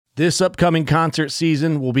This upcoming concert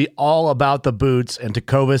season will be all about the boots, and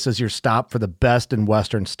Tecovas is your stop for the best in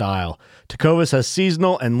Western style. Tecovas has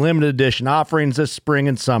seasonal and limited edition offerings this spring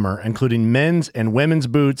and summer, including men's and women's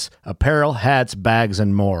boots, apparel, hats, bags,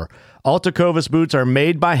 and more. All Tecovas boots are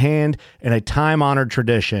made by hand in a time-honored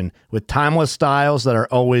tradition with timeless styles that are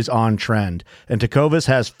always on trend. And Tecovas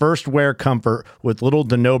has first wear comfort with little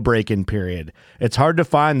to no break-in period. It's hard to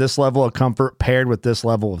find this level of comfort paired with this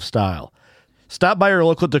level of style. Stop by your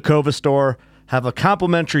local Tecovas store, have a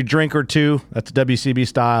complimentary drink or two, that's WCB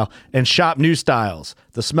style, and shop new styles.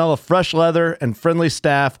 The smell of fresh leather and friendly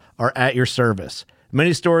staff are at your service.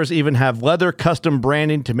 Many stores even have leather custom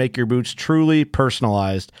branding to make your boots truly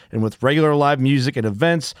personalized. And with regular live music and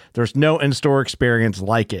events, there's no in-store experience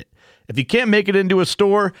like it. If you can't make it into a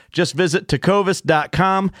store, just visit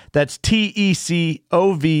tecovas.com. That's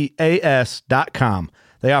TECOVAS.com.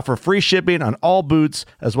 They offer free shipping on all boots,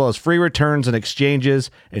 as well as free returns and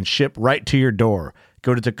exchanges, and ship right to your door.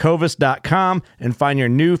 Go to tecovas.com and find your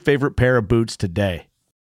new favorite pair of boots today.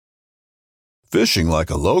 Fishing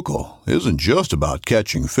like a local isn't just about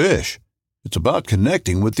catching fish. It's about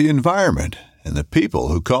connecting with the environment and the people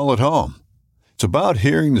who call it home. It's about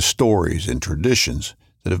hearing the stories and traditions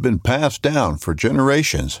that have been passed down for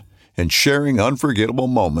generations and sharing unforgettable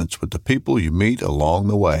moments with the people you meet along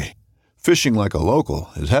the way. Fishing like a local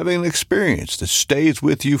is having an experience that stays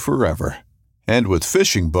with you forever. And with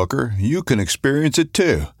Fishing Booker, you can experience it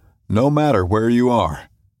too, no matter where you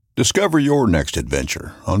are. Discover your next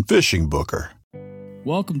adventure on Fishing Booker.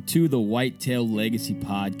 Welcome to the Whitetail Legacy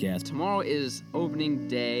Podcast. Tomorrow is opening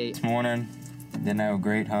day. This morning, didn't have a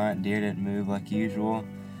great hunt. Deer didn't move like usual.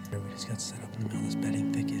 We just got set up in the middle of this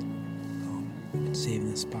bedding thicket. Been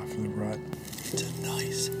saving this spot from the rut. It's a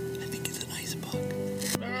nice, I think it's a nice buck.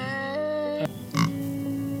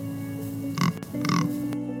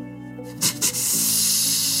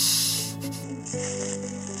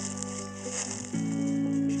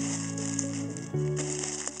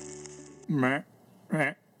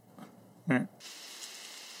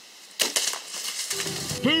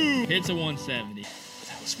 Boom! Hits a 170.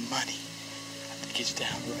 That was money. I think he's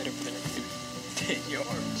down right over there, maybe 10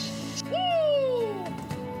 yards. Woo!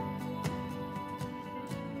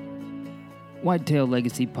 Whitetail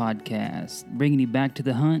Legacy Podcast, bringing you back to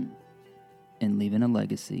the hunt and leaving a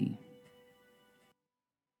legacy.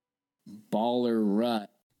 Baller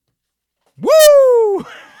rut. Woo!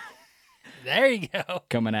 There you go.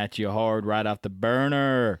 Coming at you hard right off the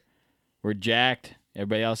burner. We're jacked.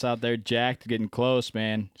 Everybody else out there jacked, getting close,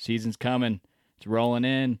 man. Season's coming. It's rolling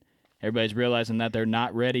in. Everybody's realizing that they're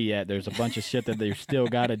not ready yet. There's a bunch of shit that they still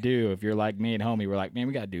got to do. If you're like me and homie, we're like, man,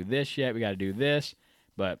 we got to do this yet. We got to do this.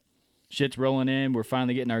 But shit's rolling in. We're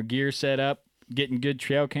finally getting our gear set up, getting good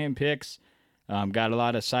trail cam pics. Got a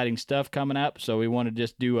lot of exciting stuff coming up. So we want to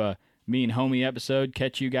just do a me and homie episode,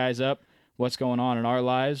 catch you guys up, what's going on in our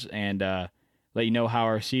lives, and let you know how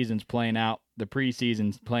our season's playing out, the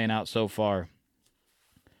preseason's playing out so far.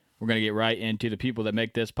 We're going to get right into the people that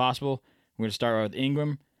make this possible. We're going to start with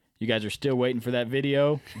Ingram. You guys are still waiting for that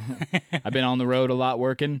video. I've been on the road a lot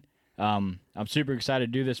working. I'm super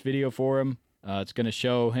excited to do this video for him. It's going to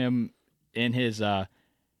show him in his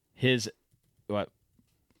what?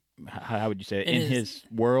 How would you say it? In his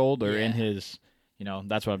world or in his,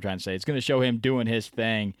 that's what I'm trying to say. It's going to show him doing his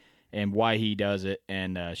thing and why he does it,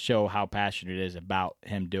 and show how passionate it is about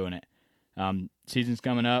him doing it. Season's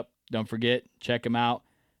coming up. Don't forget, check him out.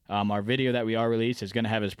 Our video that we are released is going to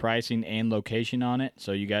have his pricing and location on it,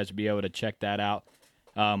 so you guys will be able to check that out.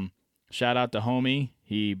 Shout out to homie.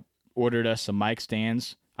 He ordered us some mic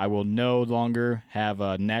stands. I will no longer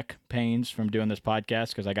have neck pains from doing this podcast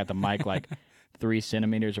because I got the mic like 3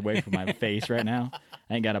 centimeters away from my face right now.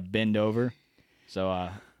 I ain't got to bend over. So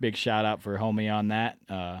big shout out for homie on that.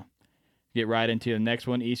 Get right into the next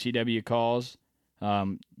one, ECW calls.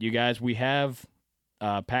 You guys, we have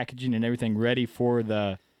packaging and everything ready for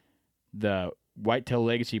the Whitetail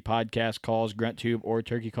Legacy Podcast calls, Grunt Tube, or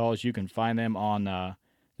Turkey calls. You can find them on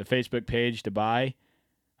the Facebook page to buy.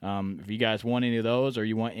 If you guys want any of those or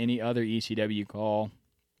you want any other ECW call,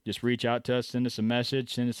 just reach out to us, send us a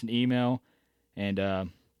message, send us an email, and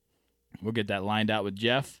we'll get that lined out with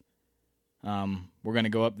Jeff. We're going to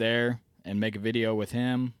go up there and make a video with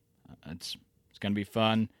him. It's going to be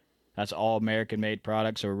fun. That's all American-made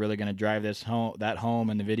products, so we're really going to drive that home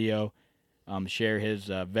in the video. Share his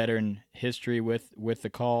veteran history with the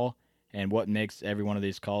call and what makes every one of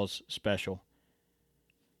these calls special.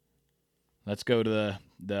 Let's go to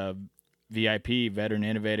the VIP, Veteran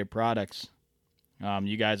Innovative Products.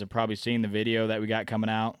 You guys have probably seen the video that we got coming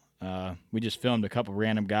out. We just filmed a couple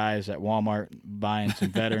random guys at Walmart buying some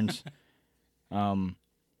veterans.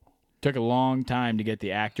 Took a long time to get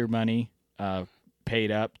the actor money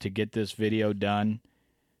paid up to get this video done.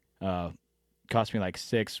 Cost me like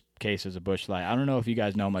 6 cases of Busch Light. I don't know if you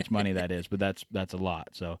guys know how much money that is, but that's a lot.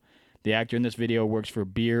 So the actor in this video works for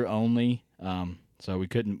beer only. So we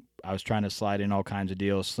couldn't. I was trying to slide in all kinds of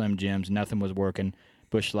deals, Slim Jims, nothing was working.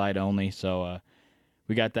 Busch Light only. So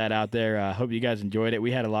we got that out there. I hope you guys enjoyed it.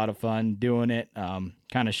 We had a lot of fun doing it. Kind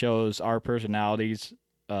of shows our personalities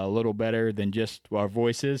a little better than just our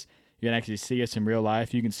voices. You can actually see us in real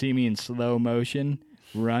life. You can see me in slow motion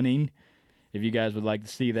running if you guys would like to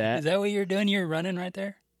see that. Is that what you're doing? You're running right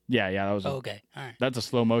there? Yeah, that was okay. All right. That's a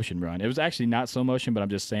slow motion run. It was actually not slow motion, but I'm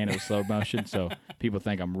just saying it was slow motion so people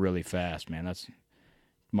think I'm really fast, man. That's a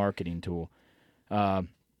marketing tool.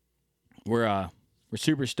 We're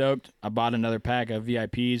super stoked. I bought another pack of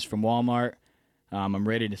VIPs from Walmart. I'm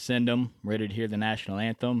ready to send them, ready to hear the national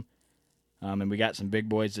anthem. And we got some big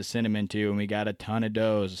boys to send them into, and we got a ton of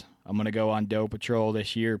does. I'm going to go on doe patrol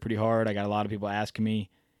this year pretty hard. I got a lot of people asking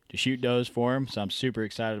me to shoot does for them, so I'm super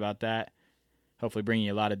excited about that. Hopefully bringing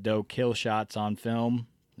you a lot of doe kill shots on film.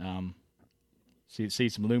 See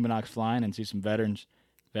some Luminox flying and see some veterans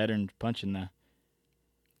punching the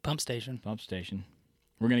pump station.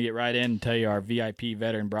 We're going to get right in and tell you our VIP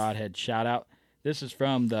veteran broadhead shout out. This is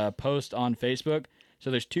from the post on Facebook.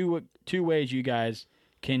 So there's two ways you guys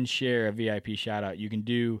can share a VIP shout out. You can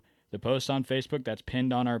do the post on Facebook that's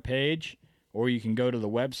pinned on our page, or you can go to the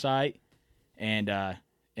website and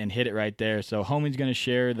hit it right there. So homie's going to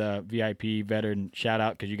share the VIP veteran shout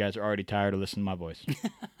out because you guys are already tired of listening to my voice.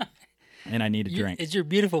 And I need a drink. It's your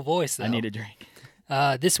beautiful voice, though. I need a drink.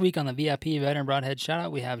 This week on the VIP veteran broadhead shout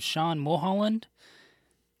out, we have Sean Mulholland.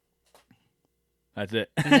 That's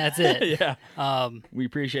it. And that's it. Yeah. We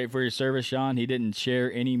appreciate for your service, Sean. He didn't share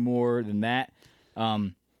any more than that.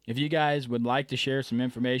 If you guys would like to share some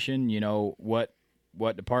information,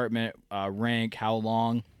 what department, rank, how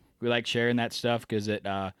long, we like sharing that stuff because it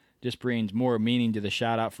just brings more meaning to the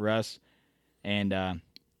shout out for us. And I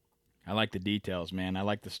like the details, man. I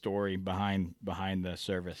like the story behind the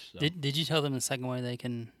service. So. Did you tell them the second way they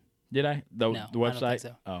can? Did I? No, the website? I don't think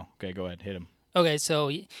so. Oh, okay. Go ahead. Hit them. Okay, so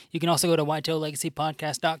you can also go to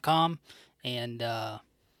whitetaillegacypodcast.com, and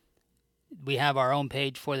we have our own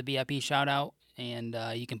page for the VIP shout-out, and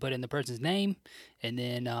you can put in the person's name, and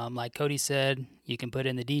then, like Cody said, you can put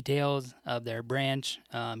in the details of their branch,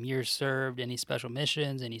 years served, any special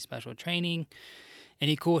missions, any special training,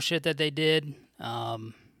 any cool shit that they did.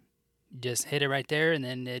 Just hit it right there, and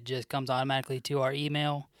then it just comes automatically to our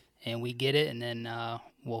email, and we get it, and then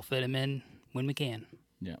we'll fit them in when we can.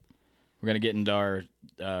 Yeah. We're going to get into our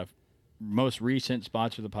most recent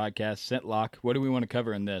sponsor of the podcast, ScentLock. What do we want to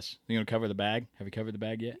cover in this? You going to cover the bag? Have we covered the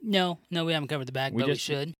bag yet? No, we haven't covered the bag, but we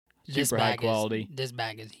should. Super high quality. This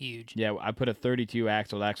bag is huge. Yeah, I put a 32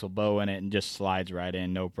 axle bow in it and just slides right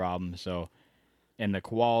in, no problem. So, and the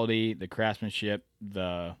quality, the craftsmanship,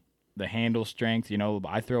 the handle strength,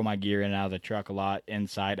 I throw my gear in and out of the truck a lot,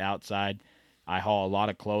 inside, outside. I haul a lot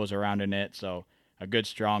of clothes around in it, so a good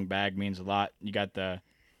strong bag means a lot. You got the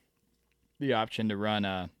option to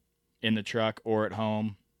run in the truck or at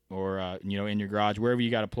home or in your garage, wherever you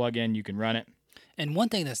got a plug in, you can run it. And one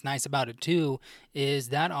thing that's nice about it too is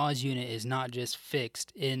that Oz unit is not just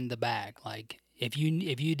fixed in the bag. Like if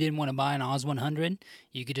you didn't want to buy an Oz 100,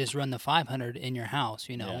 you could just run the 500 in your house.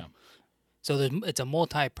 Yeah. So it's a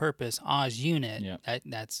multi-purpose Oz unit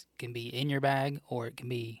that can be in your bag or it can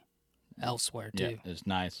be elsewhere too. Yeah, it's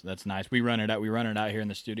nice. That's nice. We run it out here in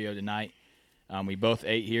the studio tonight. We both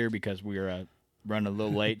ate here because we were running a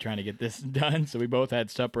little late trying to get this done. So we both had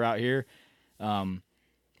supper out here.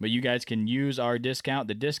 But you guys can use our discount.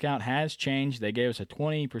 The discount has changed. They gave us a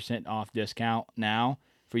 20% off discount now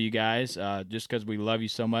for you guys. Just because we love you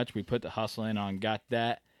so much, we put the hustle in on Got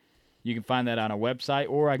That. You can find that on our website,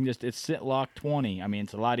 or it's ScentLock20. I mean,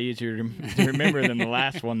 it's a lot easier to remember than the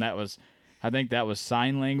last one. I think that was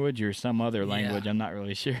sign language or some other language. I'm not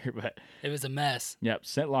really sure, but it was a mess. Yep,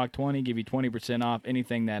 ScentLock20 give you 20% off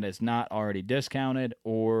anything that is not already discounted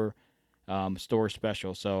or store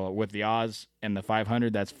special. So with the Oz and the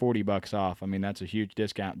 500, that's $40 off. I mean, that's a huge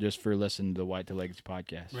discount just for listening to the Whitetail Legacy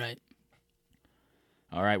podcast. Right.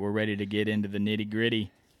 All right, we're ready to get into the nitty gritty.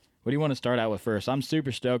 What do you want to start out with first? I'm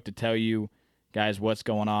super stoked to tell you guys what's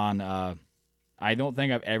going on. I don't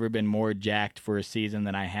think I've ever been more jacked for a season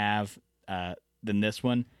than I have than this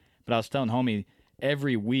one. But I was telling homie,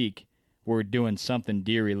 every week we're doing something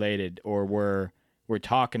deer related, or we're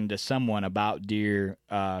talking to someone about deer.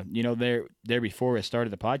 There before we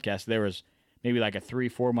started the podcast, there was maybe like a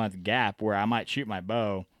 3-4 month gap where I might shoot my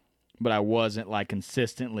bow, but I wasn't like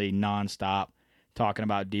consistently nonstop talking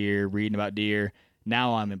about deer, reading about deer.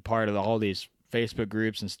 now I'm in part of all these Facebook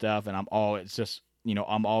groups and stuff, and I'm always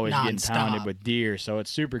getting pounded with deer, so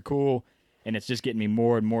it's super cool, and it's just getting me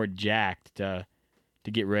more and more jacked to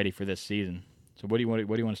get ready for this season. So what do you want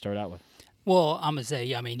to start out with? Well, I'm gonna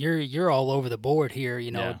say, I mean, you're all over the board here,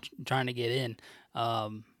 trying to get in.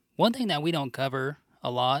 One thing that we don't cover a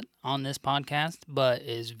lot on this podcast, but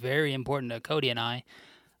is very important to Cody and I.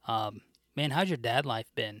 Man, how's your dad life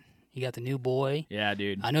been? You got the new boy. Yeah,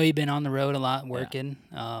 dude. I know you've been on the road a lot working.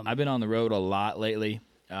 Yeah. I've been on the road a lot lately.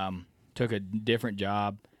 Took a different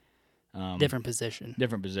job. Different position.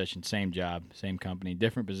 Different position. Same job, same company,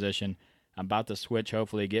 different position. I'm about to switch,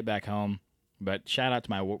 hopefully, get back home. But shout out to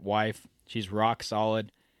my wife. She's rock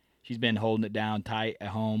solid. She's been holding it down tight at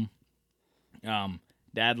home.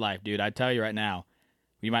 Dad life, dude. I tell you right now,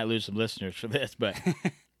 we might lose some listeners for this, but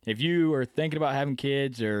if you are thinking about having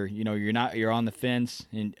kids, or you're on the fence,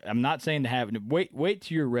 and I'm not saying to have wait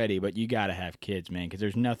till you're ready, but you got to have kids, man, because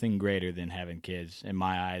there's nothing greater than having kids in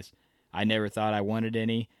my eyes. I never thought I wanted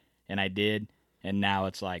any, and I did, and now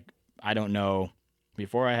it's like I don't know.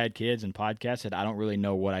 Before I had kids and podcasted, I don't really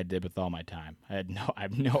know what I did with all my time. I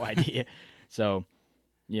have no idea. So,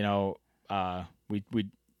 you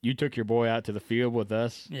took your boy out to the field with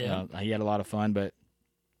us. Yeah. He had a lot of fun, but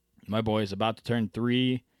my boy is about to turn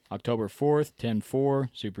 3, October 4th, 10-4,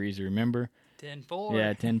 super easy to remember. 10-4.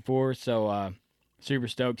 Yeah, 10-4. So, super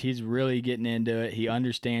stoked. He's really getting into it. He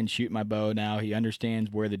understands shoot my bow now. He understands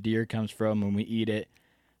where the deer comes from when we eat it.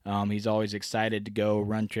 He's always excited to go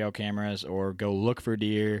run trail cameras or go look for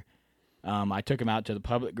deer. I took him out to the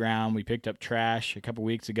public ground. We picked up trash a couple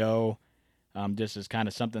weeks ago, just as kind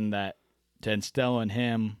of something that to instill in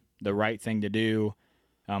him the right thing to do.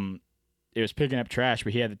 It was picking up trash,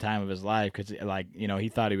 but he had the time of his life because, he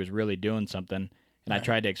thought he was really doing something. And right. I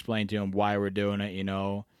tried to explain to him why we're doing it,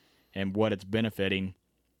 and what it's benefiting.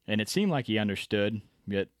 And it seemed like he understood,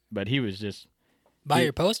 but he was just... By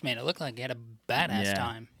your post, man, it looked like he had a badass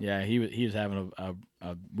time. Yeah, he was having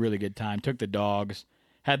a really good time. Took the dogs,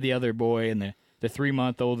 had the other boy and the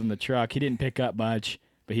 3-month-old in the truck. He didn't pick up much,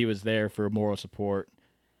 but he was there for moral support.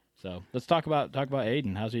 So let's talk about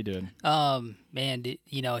Aiden. How's he doing? Man,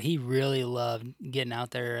 he really loved getting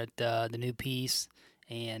out there at the new piece,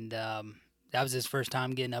 and that was his first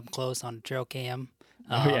time getting up close on the trail cam.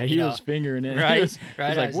 He was fingering it. Right, He was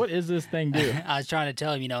like, what is this thing do? I was trying to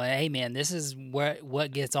tell him, hey, man, this is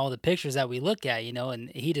what gets all the pictures that we look at, and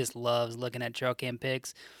he just loves looking at trail cam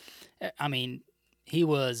pics. I mean, he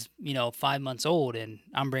was, 5 months old, and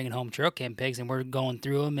I'm bringing home trail cam pics, and we're going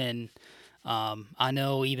through them, and I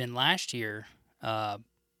know even last year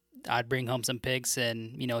I'd bring home some pics,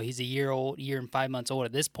 and, he's a year and 5 months old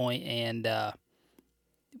at this point, and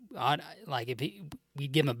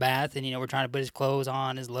we'd give him a bath, and we're trying to put his clothes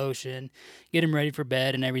on, his lotion, get him ready for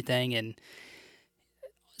bed and everything, and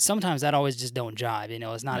sometimes that always just don't jive.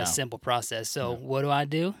 It's not a simple process. So what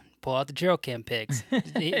do? Pull out the trail cam pics.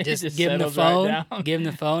 just give him the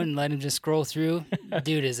phone, and let him just scroll through.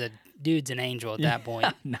 Dude's an angel at that point.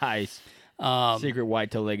 Nice. Secret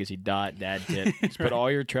Whitetail Legacy dad tip. Just put all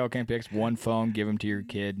your trail cam pics, one phone, give them to your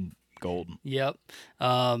kid, golden. Yep.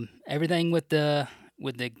 Everything with the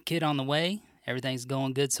kid on the way, everything's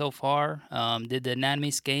going good so far. Did the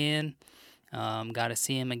anatomy scan. Got to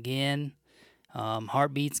see him again.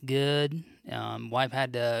 Heartbeat's good. Wife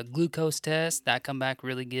had the glucose test. That come back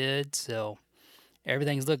really good. So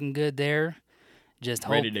everything's looking good there. Just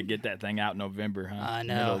ready to get that thing out in November, huh? I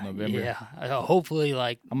know. Middle of November. Yeah. Hopefully,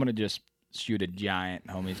 I'm going to just shoot a giant.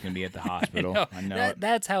 Homie's going to be at the hospital. I know.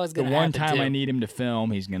 That's how it's going to happen. The one time too. I need him to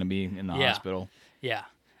film, he's going to be in the hospital. Yeah.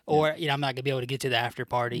 Or, I'm not going to be able to get to the after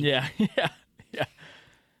party. Yeah.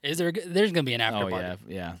 There's going to be an after party.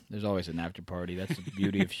 Yeah. There's always an after party. That's the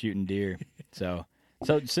beauty of shooting deer. So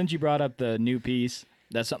since you brought up the new piece,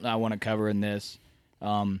 that's something I want to cover in this.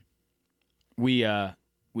 We got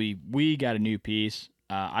a new piece.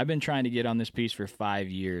 I've been trying to get on this piece for 5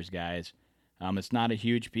 years, guys. It's not a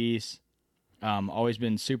huge piece. Always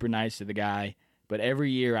been super nice to the guy. But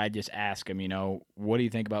every year I just ask him, what do you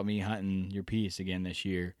think about me hunting your piece again this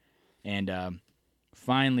year? And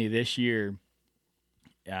finally this year,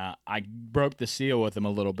 I broke the seal with him a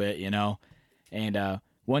little bit, And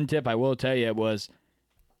one tip I will tell you was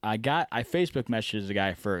I Facebook messaged the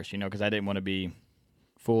guy first, because I didn't want to be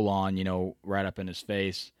full on, right up in his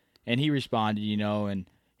face. And he responded, and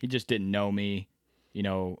he just didn't know me,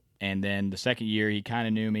 And then the second year, he kind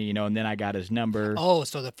of knew me, and then I got his number. Oh,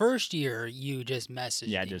 so the first year you just messaged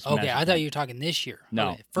him. Just okay, messaged I thought him. you were talking this year.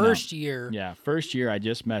 No. Okay. First year. Yeah, first year I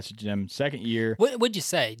just messaged him. Second year. What'd you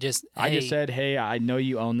say? I just said, hey, I know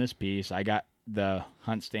you own this piece. I got the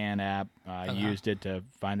Hunt Stand app. I used it to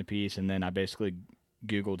find the piece, and then I basically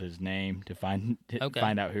Googled his name to find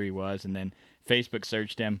out who he was, and then Facebook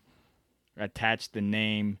searched him, attached the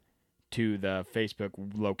name to the Facebook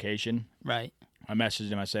location. Right. I messaged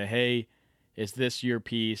him. I said, "Hey, is this your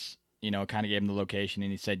piece?" Kind of gave him the location,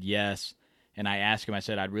 and he said yes. And I asked him. I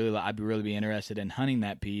said, "I'd really be interested in hunting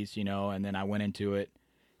that piece," And then I went into it,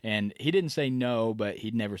 and he didn't say no, but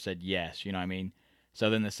he never said yes. You know what I mean? So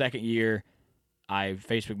then the second year, I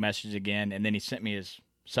Facebook messaged again, and then he sent me his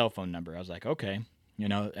cell phone number. I was like, okay,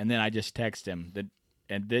 and then I just texted him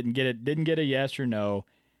and didn't get a yes or no.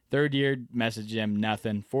 Third year, messaged him,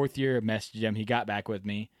 nothing. Fourth year, messaged him. He got back with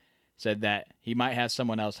me, said that he might have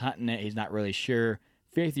someone else hunting it. He's not really sure.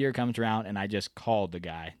 Fifth year comes around, and I just called the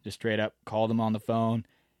guy, just straight up called him on the phone,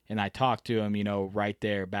 and I talked to him, right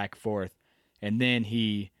there, back and forth. And then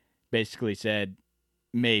he basically said,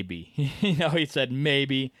 maybe. He said,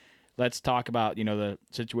 maybe. Let's talk about, the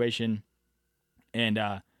situation. And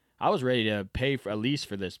I was ready to pay for a lease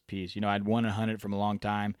for this piece. I'd wanted to hunt it from a long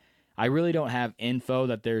time. I really don't have info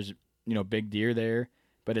that there's, big deer there,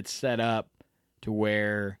 but it's set up to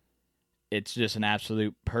where it's just an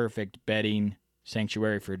absolute perfect bedding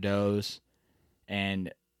sanctuary for does,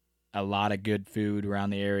 and a lot of good food around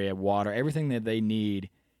the area, water, everything that they need,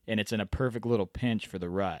 and it's in a perfect little pinch for the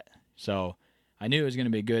rut. So I knew it was going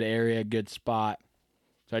to be a good area, good spot.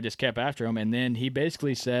 So I just kept after him, and then he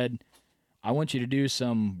basically said, "I want you to do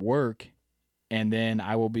some work, and then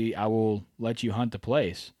I will let you hunt the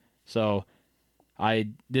place." So I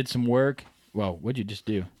did some work. Well, what'd you just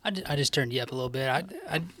do? I just turned you up a little bit.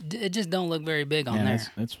 It just don't look very big on there.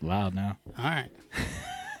 That's loud now. All right.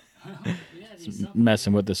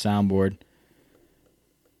 Messing with the soundboard.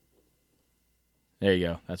 There you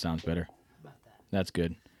go. That sounds better. That's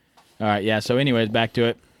good. All right, yeah. So anyways, back to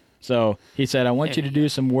it. So he said, "I want you to do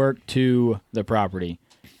some work to the property."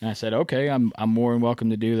 And I said, "Okay, I'm more than welcome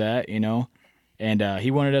to do that, And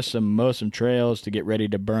he wanted us to mow some trails to get ready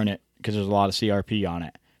to burn it because there's a lot of CRP on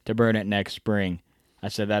it, to burn it next spring. I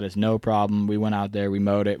said, "That is no problem." We went out there, we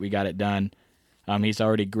mowed it, we got it done. He's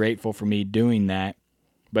already grateful for me doing that.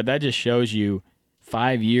 But that just shows you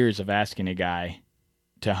 5 years of asking a guy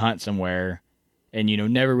to hunt somewhere and,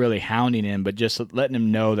 never really hounding him, but just letting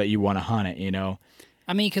him know that you want to hunt it,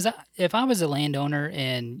 I mean, because if I was a landowner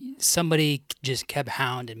and somebody just kept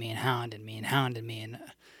hounding me, and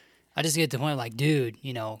I just get to the point like, dude,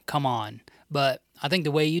 come on. But I think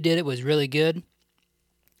the way you did it was really good.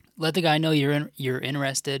 Let the guy know you're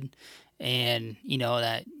interested, and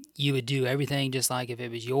that you would do everything just like if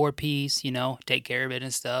it was your piece, take care of it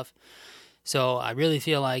and stuff. So I really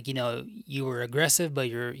feel like you were aggressive, but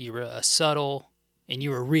you were subtle. And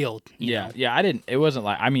you were real. You know? Yeah. I didn't. It wasn't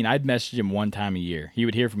like. I'd message him one time a year. He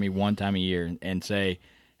would hear from me one time a year and say,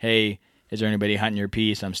 "Hey, is there anybody hunting your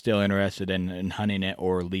piece? I'm still interested in hunting it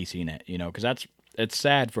or leasing it." Because it's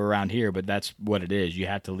sad for around here, but that's what it is. You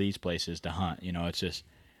have to lease places to hunt. It's just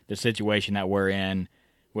the situation that we're in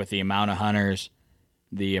with the amount of hunters,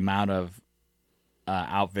 the amount of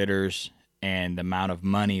outfitters, and the amount of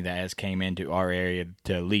money that has came into our area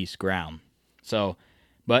to lease ground. So,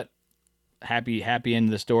 but. Happy end of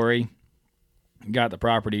the story. Got the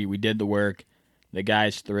property. We did the work. The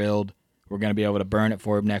guy's thrilled. We're going to be able to burn it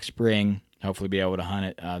for him next spring. Hopefully be able to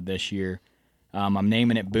hunt it this year. I'm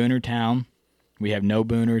naming it Boonertown. We have no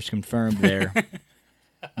booners confirmed there.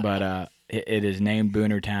 But it is named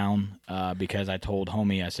Boonertown because I told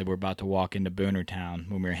homie, I said, we're about to walk into Boonertown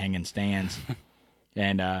when we were hanging stands.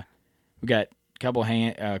 And we got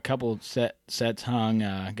a couple sets hung.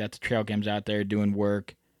 Got the trail cams out there doing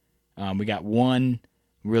work. We got one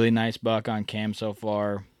really nice buck on cam so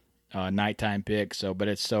far, nighttime pick. But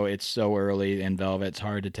it's so early in velvet, it's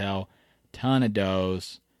hard to tell. Ton of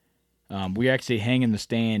does. We actually hanging the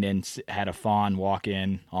stand and had a fawn walk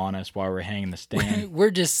in on us while we're hanging the stand. We're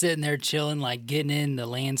just sitting there chilling, like getting in the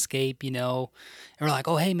landscape, and we're like,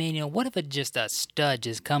 "Oh, hey man, what if just a stud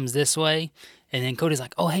just comes this way?" And then Cody's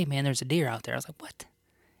like, "Oh, hey man, there's a deer out there." I was like, "What?"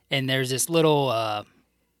 And there's this little. I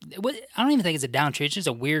don't even think it's a down tree. It's just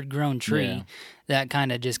a weird grown tree that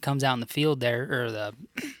kind of just comes out in the field there, or the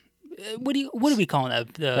what do we call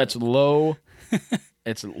that? That's low.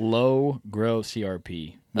 It's low growth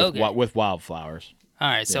CRP with wildflowers. All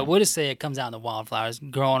right, so we'll just say it comes out in the wildflowers,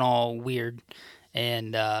 growing all weird,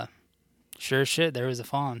 and sure shit, there was a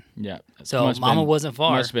fawn. Yeah. So Mama wasn't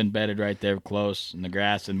far. Must have been bedded right there close in the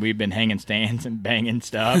grass, and we've been hanging stands and banging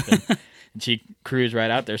stuff. And, and she cruised right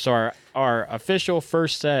out there. So our official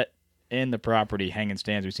first set in the property hanging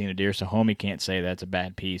stands, we've seen a deer. So homie can't say that's a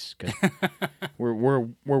bad piece because we're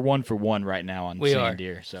 1 for 1 right now on seeing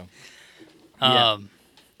deer. So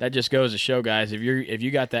that just goes to show, guys, if you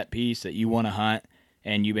got that piece that you want to hunt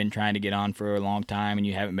and you've been trying to get on for a long time and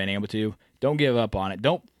you haven't been able to, don't give up on it.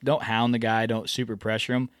 Don't hound the guy. Don't super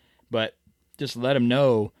pressure him, but just let him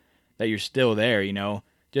know that you're still there.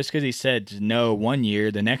 Just because he said no one year,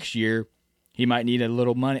 the next year he might need a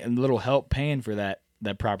little money, a little help paying for that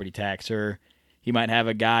property tax, or he might have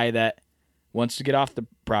a guy that wants to get off the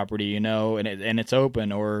property, and it's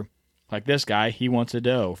open, or like this guy, he wants a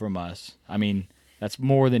doe from us. I mean, that's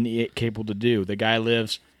more than capable to do. The guy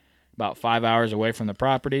lives about 5 hours away from the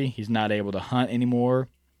property. He's not able to hunt anymore.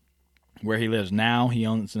 Where he lives now, he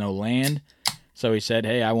owns no land. So he said,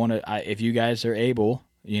 hey, if you guys are able,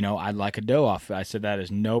 I'd like a doe off. I said, that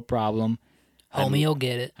is no problem. Homie will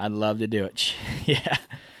get it. I'd love to do it. Yeah.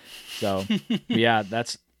 So, yeah,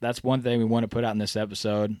 that's one thing we want to put out in this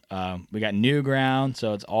episode. We got new ground,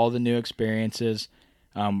 so it's all the new experiences.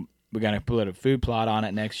 We're going to put a food plot on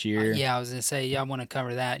it next year. Yeah, I was going to say, I want to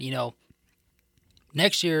cover that.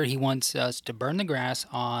 Next year he wants us to burn the grass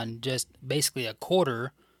on just basically a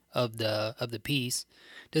quarter of the piece.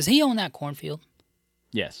 Does he own that cornfield?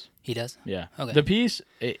 Yes. He does? Yeah. Okay. The piece,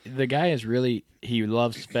 the guy he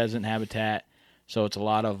loves pheasant habitat, so it's a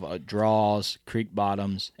lot of draws, creek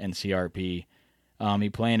bottoms, and CRP. He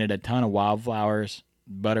planted a ton of wildflowers,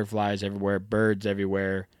 butterflies everywhere, birds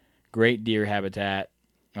everywhere, great deer habitat,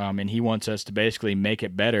 and he wants us to basically make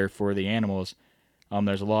it better for the animals.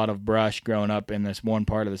 There's a lot of brush growing up in this one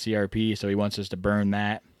part of the CRP, so he wants us to burn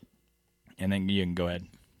that. And then you can go ahead.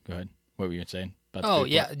 Go ahead. What were you saying? He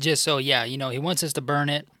wants us to burn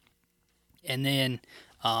it. And then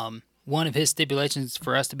one of his stipulations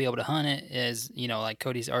for us to be able to hunt it is, like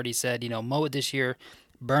Cody's already said, mow it this year,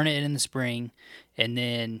 burn it in the spring, and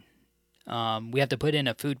then we have to put in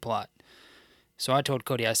a food plot. So I told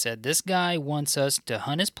Cody, I said, this guy wants us to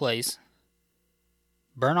hunt his place,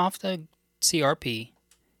 burn off the CRP,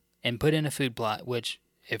 and put in a food plot, which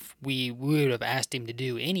if we would have asked him to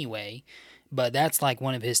do anyway, but that's like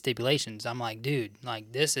one of his stipulations. I'm like, dude,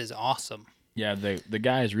 like this is awesome. Yeah, the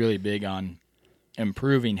guy is really big on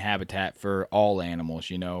improving habitat for all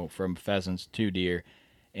animals, from pheasants to deer.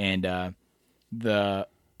 And the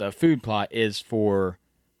food plot is for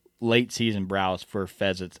late season browse for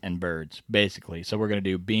pheasants and birds, basically. So we're going to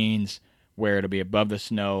do beans where it'll be above the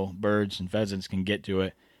snow. Birds and pheasants can get to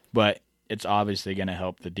it, but it's obviously going to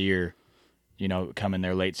help the deer, come in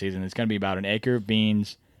their late season. It's going to be about an acre of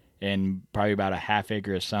beans and probably about a half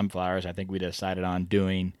acre of sunflowers. I think we decided on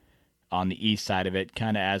doing on the east side of it,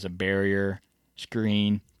 kind of as a barrier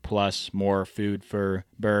screen, plus more food for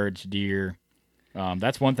birds, deer.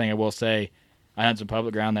 That's one thing I will say. I had some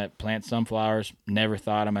public ground that plants sunflowers. Never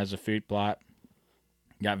thought them as a food plot.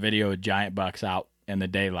 Got video of giant bucks out in the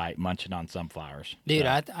daylight munching on sunflowers. Dude,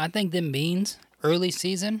 so. I think them beans, early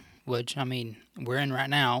season, which, we're in right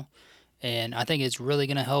now, and I think it's really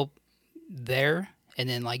going to help there. And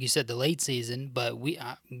then, like you said, the late season, but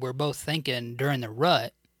we're both thinking during the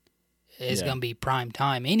rut, it's going to be prime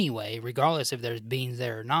time anyway, regardless if there's beans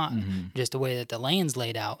there or not, just the way that the land's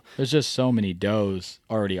laid out. There's just so many does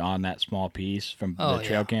already on that small piece from the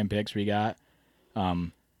trail cam pics we got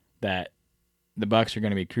that the bucks are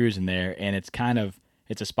going to be cruising there, and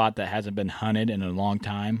it's a spot that hasn't been hunted in a long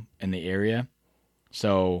time in the area.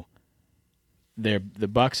 So the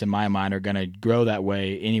bucks, in my mind, are going to grow that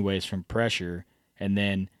way anyways from pressure, and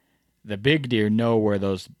then the big deer know where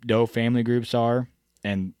those doe family groups are.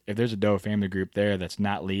 And if there's a doe family group there that's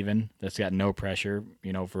not leaving, that's got no pressure,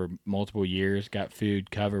 for multiple years, got food,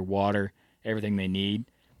 cover, water, everything they need,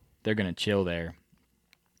 they're going to chill there.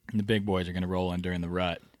 And the big boys are going to roll in during the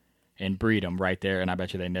rut and breed them right there, and I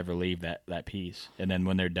bet you they never leave that piece. And then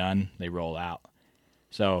when they're done, they roll out.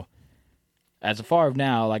 So as of far as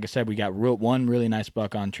now, like I said, we got one really nice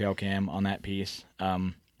buck on trail cam on that piece.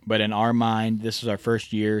 But in our mind, this is our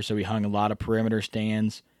first year, so we hung a lot of perimeter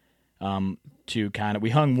stands. We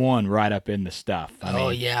hung one right up in the stuff.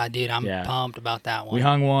 Yeah, dude, I'm pumped about that one. We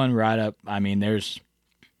hung one right up. There's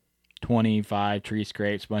 25 tree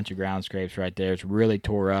scrapes, a bunch of ground scrapes right there. It's really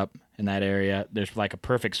tore up in that area. There's like a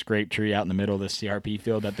perfect scrape tree out in the middle of this CRP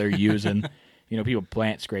field that they're using. People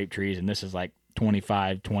plant scrape trees, and this is like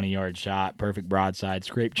 20-yard shot, perfect broadside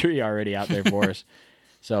scrape tree already out there for us.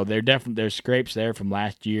 So there's scrapes there from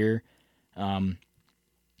last year.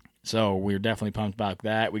 So we're definitely pumped about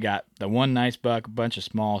that. We got the one nice buck, a bunch of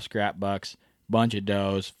small scrap bucks, bunch of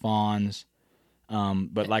does, fawns.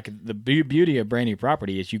 But like the beauty of brand new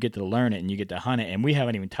property is you get to learn it and you get to hunt it, and we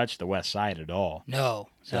haven't even touched the west side at all. No.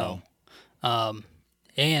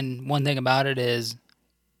 And one thing about it is,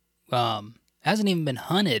 hasn't even been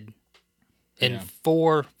hunted in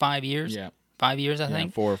 4 or 5 years. Yeah, 5 years, I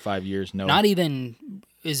think. 4 or 5 years. No, not even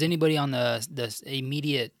is anybody on the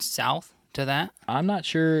immediate south to that? I'm not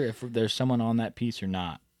sure if there's someone on that piece or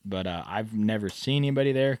not, but I've never seen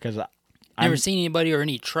anybody there because Never seen anybody or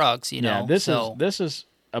any trucks, you know. Yeah, this is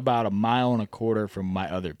about 1.25 miles from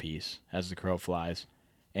my other piece as the crow flies.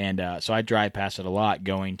 And so I drive past it a lot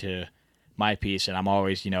going to my piece, and I'm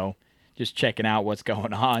always, just checking out what's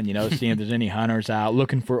going on, seeing if there's any hunters out,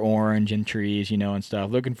 looking for orange in trees, and stuff,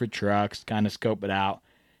 looking for trucks, kind of scope it out.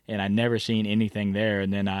 And I never seen anything there.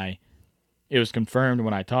 And then it was confirmed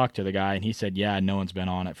when I talked to the guy, and he said, yeah, no one's been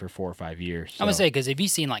on it for 4 or 5 years. So. I'm going to say, because if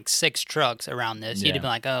you've seen like 6 trucks around this, Yeah. you'd have been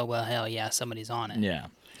like, oh, well, hell yeah, somebody's on it. Yeah.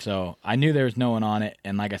 So I knew there was no one on it.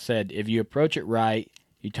 And like I said, if you approach it right,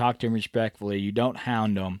 you talk to them respectfully, you don't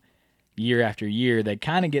hound them year after year, they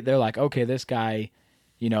kind of they're like, okay, this guy,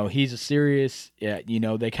 he's a serious,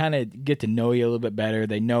 they kind of get to know you a little bit better.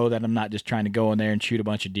 They know that I'm not just trying to go in there and shoot a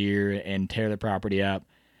bunch of deer and tear the property up.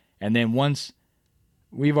 And then once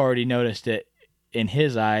we've already noticed it, in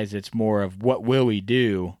his eyes, it's more of what will we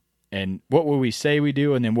do and what will we say we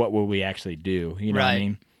do and then what will we actually do, you know what I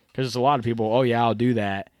mean? Because there's a lot of people, oh, yeah, I'll do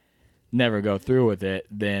that, never go through with it,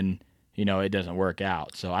 then, it doesn't work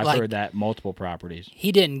out. So I've heard that multiple properties.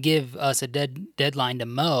 He didn't give us a deadline to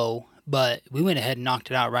mow, but we went ahead and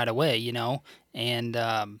knocked it out right away, and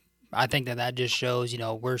I think that just shows,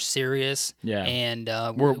 we're serious, Yeah. and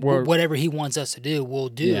We're whatever he wants us to do, we'll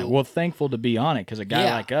do. Yeah, we're thankful to be on it because a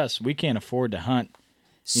guy like us, we can't afford to hunt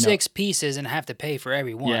 6 pieces and have to pay for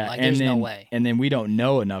every one. Yeah, there's no way. And then we don't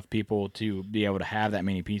know enough people to be able to have that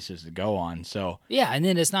many pieces to go on. So yeah, and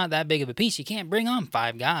then it's not that big of a piece. You can't bring on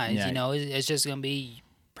 5 guys. Yeah. It's just going to be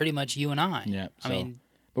pretty much you and I. Yeah, but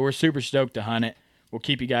we're super stoked to hunt it. We'll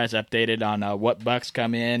keep you guys updated on what bucks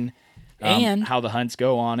come in, and how the hunts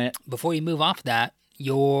go on it. Before you move off that,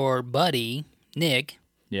 your buddy Nick,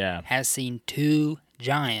 has seen 2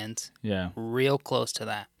 giants. Yeah, real close to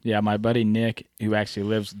that. Yeah, my buddy Nick, who actually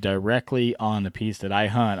lives directly on the piece that I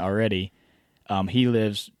hunt already, he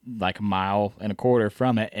lives like 1.25 miles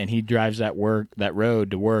from it, and he drives that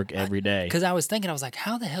road to work every day. Because I was thinking, I was like,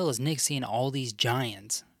 how the hell is Nick seeing all these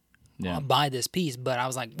giants by this piece? But I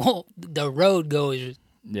was like, well, the road goes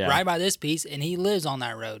right by this piece, and he lives on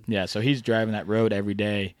that road. Yeah, so he's driving that road every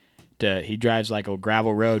day. He drives like a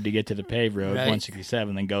gravel road to get to the paved road,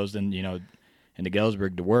 167, then goes into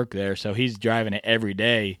Galesburg to work there. So he's driving it every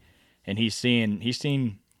day, and he's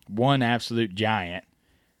seen one absolute giant,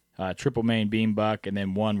 triple main beam buck, and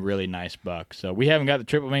then one really nice buck. So we haven't got the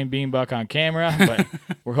triple main beam buck on camera, but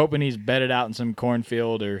we're hoping he's bedded out in some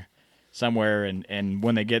cornfield or somewhere, and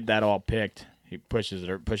when they get that all picked, he push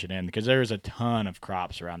it in, because there's a ton of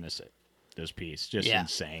crops around this piece. Just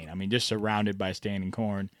insane. I mean, just surrounded by standing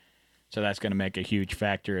corn. So that's going to make a huge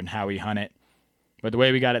factor in how we hunt it. But the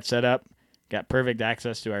way we got it set up, got perfect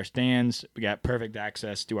access to our stands. We got perfect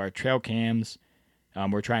access to our trail cams.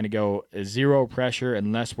 We're trying to go zero pressure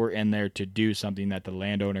unless we're in there to do something that the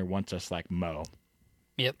landowner wants us mow.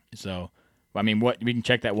 Yep. So, I mean, we can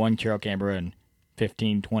check that one trail camera in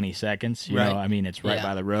 15, 20 seconds. You know, I mean, it's right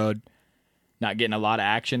by the road. Not getting a lot of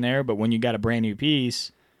action there, but when you got a brand new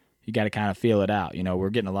piece, you got to kind of feel it out. We're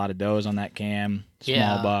getting a lot of does on that cam,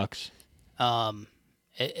 small bucks.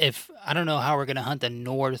 If I don't know how we're gonna hunt the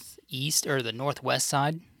northeast or the northwest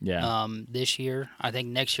side. Yeah. This year, I think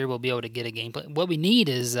next year we'll be able to get a game plan. What we need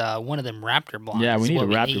is one of them raptor blinds. Yeah, we need a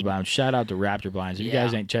raptor blind. Shout out to Raptor Blinds. If you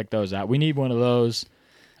guys ain't checked those out, we need one of those.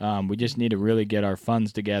 We just need to really get our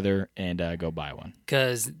funds together and go buy one.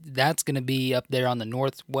 Because that's going to be up there on the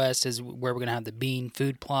northwest is where we're going to have the bean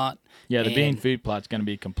food plot. Yeah, the bean food plot's going to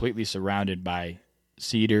be completely surrounded by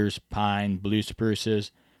cedars, pine, blue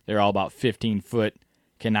spruces. They're all about 15 foot,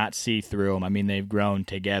 cannot see through them. I mean, they've grown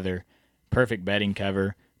together. Perfect bedding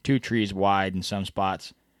cover, 2 trees wide in some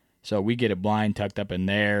spots. So we get a blind tucked up in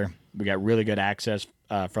there. We got really good access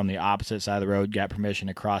from the opposite side of the road, got permission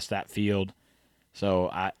to cross that field.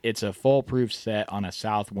 So it's a foolproof set on a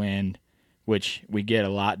south wind, which we get a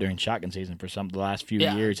lot during shotgun season for the last few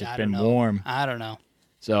years. It's been warm. I don't know.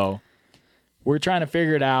 So we're trying to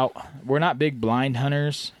figure it out. We're not big blind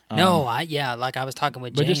hunters. No, like I was talking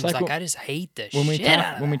with James, I just hate this when shit out of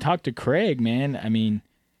that. When we talk to Craig, man, I mean,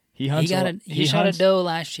 he hunts. He shot a doe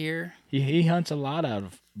last year. He hunts a lot out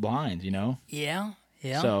of blinds, Yeah.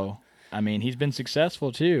 So I mean, he's been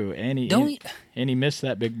successful too, and he missed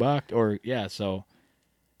that big buck, So,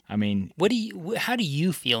 I mean, how do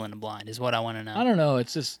you feel in a blind? Is what I want to know. I don't know.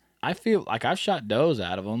 It's just I feel like I've shot does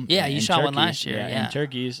out of them. Yeah, you shot one last year. Yeah, and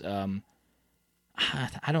turkeys.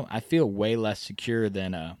 I feel way less secure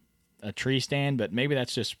than a tree stand, but maybe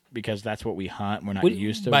that's just because that's what we hunt. We're not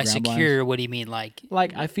used to by ground secure. blinds. What do you mean, like?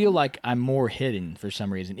 Like I feel like I'm more hidden for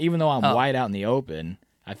some reason, even though I'm wide out in the open.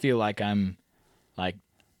 I feel like I'm like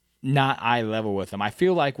not eye level with them. I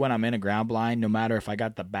feel like when I'm in a ground blind, no matter if I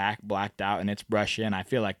got the back blacked out and it's brushed in, I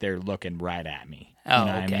feel like they're looking right at me. Oh, you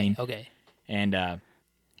know okay, what I mean? okay. And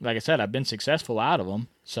like I said, I've been successful out of them,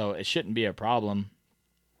 so it shouldn't be a problem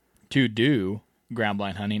to do ground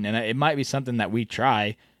blind hunting. And it might be something that we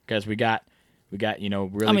try because we got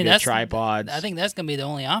really good tripods. I think that's gonna be the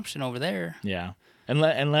only option over there. Yeah,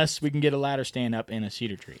 unless we can get a ladder stand up in a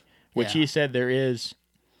cedar tree, which Yeah. he said there is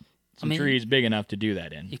some trees big enough to do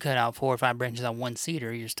that in. You cut out 4 or 5 branches on one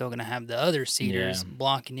cedar, you're still gonna have the other cedars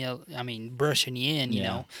blocking you. I mean, brushing you in. You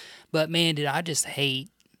know, but man, did I just hate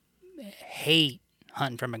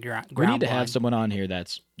hunting from a ground We need to blind. have someone on here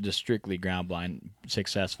that's just strictly ground blind,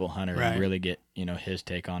 successful hunter, Right. and really get his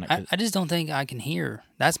take on it. I just don't think I can hear.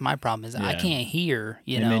 That's my problem. Is I can't hear.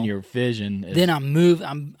 You know. And then your vision. Is, Then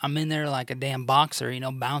I'm in there like a damn boxer,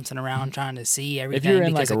 bouncing around trying to see everything. if you're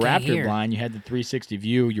in like because a I can't raptor hear. blind, you had the 360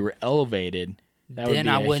 view, you were elevated. That would Then be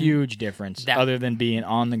I a wouldn't- huge difference, that- other than being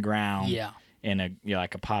on the ground. Yeah. In a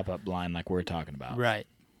like a pop up blind, like we're talking about. Right.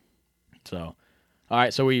 So, all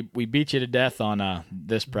right. So we beat you to death on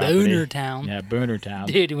this property. Boonertown. Yeah, Boonertown.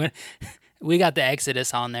 Dude, we got the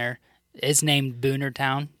Exodus on there. It's named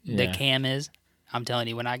Boonertown. The Yeah. cam is. I'm telling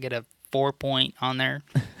you, when I get a 4-point on there,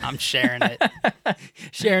 I'm sharing it.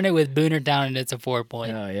 Sharing it with Boonertown, and it's a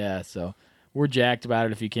 4-point. Oh yeah. So we're jacked about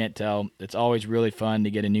it. If you can't tell, it's always really fun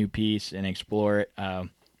to get a new piece and explore it.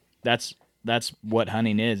 That's what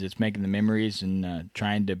hunting is. It's making the memories and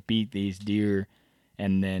trying to beat these deer.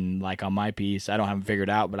 And then, like on my piece, I don't have them figured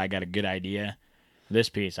out, but I got a good idea. This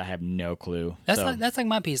piece, I have no clue. That's like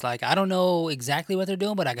my piece. Like, I don't know exactly what they're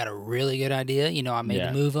doing, but I got a really good idea. I made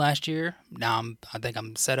a move last year. Now I think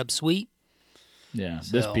I'm set up sweet. Yeah,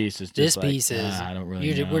 So, this piece is just this like, piece is. I don't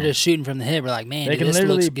really know. We're just shooting from the hip. We're like, man, They dude, can this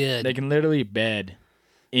literally looks good. They can literally bed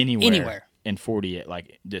anywhere. Anywhere. In 40,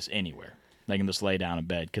 like just anywhere. They can just lay down in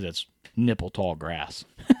bed because it's nipple tall grass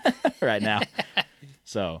right now.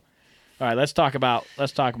 So, all right, let's talk about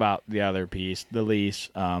the other piece, the lease.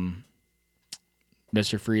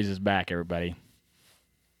 Mr. Freeze is back, everybody.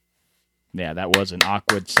 Yeah, that was an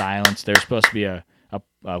awkward silence. There's supposed to be a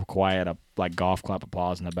quiet, like golf clap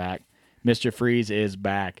applause in the back. Mr. Freeze is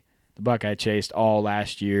back. The buck I chased all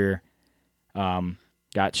last year.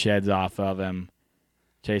 Got sheds off of him.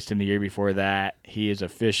 Chased him the year before that. He is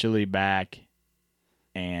officially back,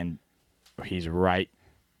 and he's right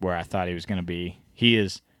where I thought he was going to be. He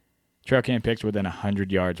is trail cam picked within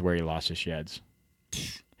 100 yards where he lost his sheds.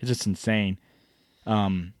 It's just insane.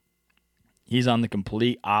 He's on the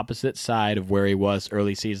complete opposite side of where he was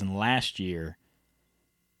early season last year,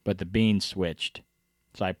 but the beans switched.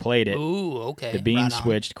 So I played it. Ooh, okay. The beans Right on.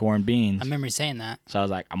 switched, corn beans. I remember you saying that. So I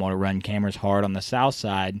was like, I'm going to run cameras hard on the south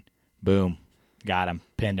side. Boom. Got him.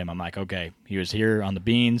 Pinned him. I'm like, okay, he was here on the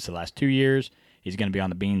beans the last 2 years. He's going to be on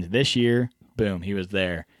the beans this year. Boom. He was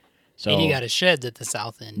there. So And you got his sheds at the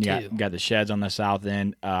south end, too. got the sheds on the south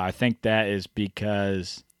end. I think that is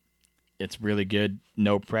because it's really good,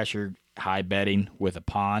 no pressure, high bedding with a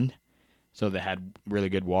pond. So they had really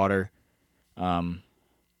good water.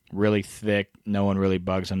 Really thick. No one really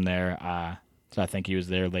bugs him there. So I think he was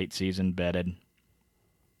there late season, bedded.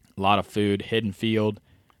 A lot of food, hidden field.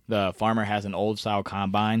 The farmer has an old style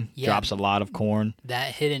combine, Yeah. drops a lot of corn.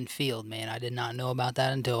 That hidden field, man. I did not know about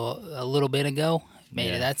that until a little bit ago. Man,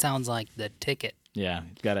 Yeah. that sounds like the ticket. Yeah,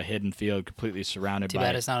 he's got a hidden field completely surrounded Too by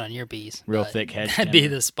bad it's not on your piece. real but thick hedge That'd be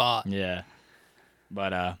timber. the spot. Yeah.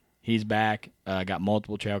 But he's back. Got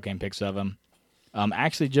multiple trail cam pics of him.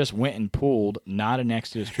 Actually just went and pulled, not an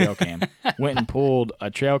Exodus trail cam, went and pulled a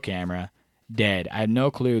trail camera, dead. I had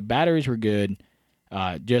no clue. Batteries were good.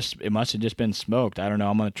 It must have just been smoked. I don't know.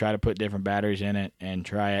 I'm going to try to put different batteries in it and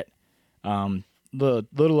try it.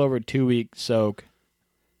 Little over 2 week soak.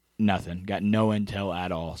 Nothing. Got no intel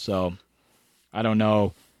at all. So I don't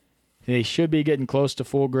know. They should be getting close to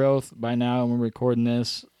full growth by now when we're recording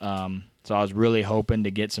this. So I was really hoping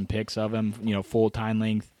to get some pics of him, full time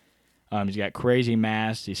length. He's got crazy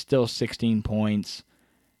mass. He's still 16 points.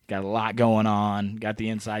 Got a lot going on. Got the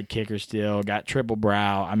inside kicker still. Got triple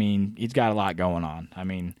brow. I mean, he's got a lot going on. I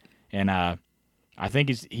mean, and I think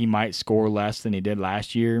he might score less than he did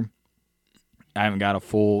last year. I haven't got a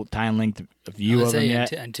full time length view of him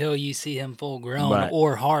yet. Until you see him full grown But-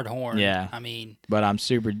 or hard horn. Yeah. I mean, But I'm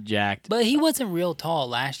super jacked. but he wasn't real tall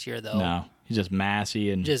last year, though. No, he's just massy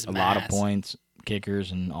and Just a lot of mass. points,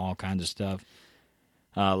 kickers, and all kinds of stuff.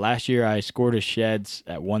 Last year, I scored his sheds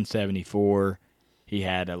at 174. He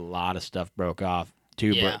had a lot of stuff broke off.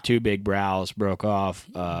 Two big brows broke off.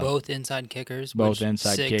 Both inside kickers. Both which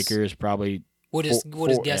inside six- kickers, probably What is four-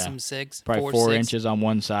 guess yeah. him 6? probably 4, 4 6? inches on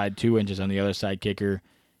one side, 2 inches on the other side kicker.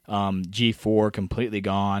 G4 completely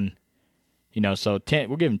gone. So 10,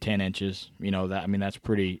 we'll give him 10 inches. That's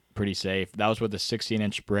pretty safe. That was with a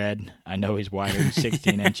 16-inch spread. I know he's wider than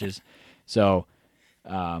 16 inches. So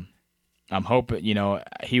I'm hoping,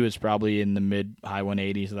 he was probably in the mid-high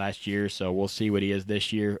 180s last year, so we'll see what he is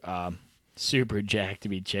this year. Super jacked to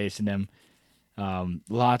be chasing him.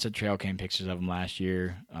 Lots of trail cam pictures of him last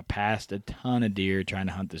year. I passed a ton of deer trying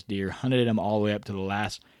to hunt this deer. Hunted him all the way up to the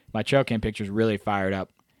last. My trail cam pictures really fired up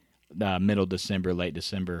middle December, late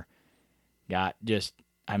December. That's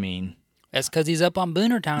because he's up on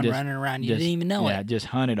Booner Town running around. You didn't even know it. Yeah, just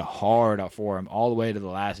hunted hard for him all the way to the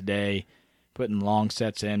last day, putting long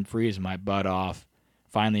sets in, freezing my butt off.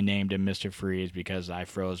 Finally named him Mr. Freeze because I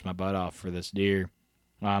froze my butt off for this deer.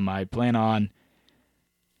 I plan on.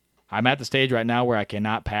 I'm at the stage right now where I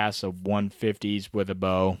cannot pass a 150s with a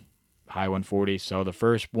bow, high 140s. So the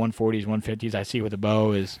first 140s, 150s I see with a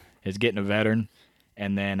bow is getting a veteran,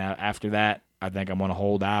 and then after that, I think I'm going to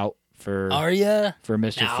hold out for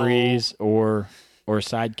Mr. Freeze or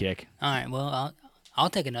Sidekick. All right, well I'll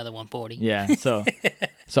take another 140. Yeah, so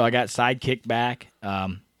I got Sidekick back.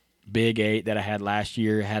 Big 8 that I had last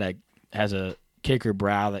year has a kicker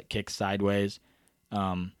brow that kicks sideways.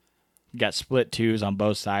 Got split 2s on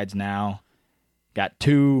both sides now. Got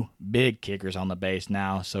 2 big kickers on the base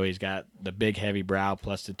now, so he's got the big heavy brow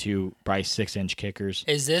plus the 2 probably 6-inch kickers.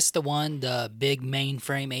 Is this the one, the big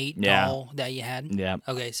mainframe 8 doll that you had? Yeah.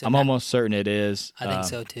 Okay, so I'm almost certain it is. I think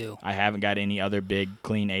so too. I haven't got any other big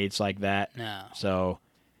clean 8s like that. No. So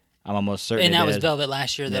I'm almost certain. And it that was is. Velvet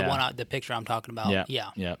last year. The picture I'm talking about.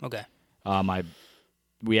 Yeah. Okay.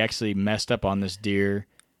 We actually messed up on this deer.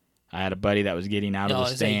 I had a buddy that was getting out of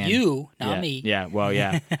the stand. You, not me. Yeah, well,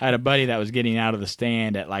 yeah. I had a buddy that was getting out of the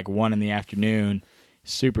stand at like 1 in the afternoon,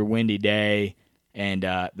 super windy day, and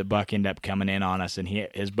the buck ended up coming in on us, and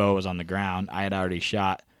his bow was on the ground. I had already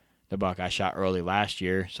shot the buck I shot early last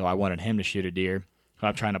year, so I wanted him to shoot a deer. So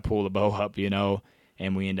I'm trying to pull the bow up,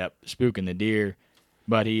 and we end up spooking the deer.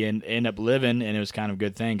 But he ended up living, and it was kind of a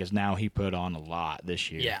good thing because now he put on a lot this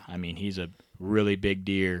year. Yeah. He's a really big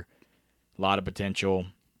deer, a lot of potential.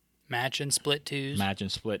 Matching split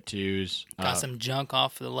 2s. Got some junk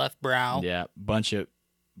off the left brow. Yeah, bunch of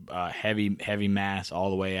heavy mass all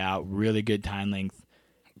the way out. Really good tine length.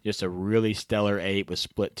 Just a really stellar 8 with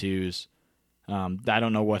split 2s. I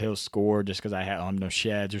don't know what he'll score just because I have no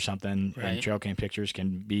sheds or something. Right. And trail cam pictures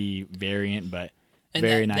can be variant, but and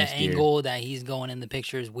very nice the deer. angle that he's going in the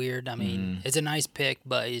picture is weird. It's a nice pick,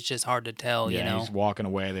 but it's just hard to tell, Yeah, he's walking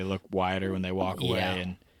away. They look wider when they walk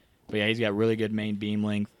away. But he's got really good main beam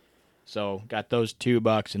length. So got those 2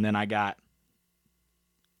 bucks, and then I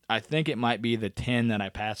think it might be the 10 that I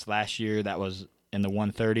passed last year that was in the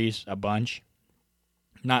 130s, a bunch.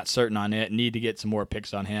 Not certain on it. Need to get some more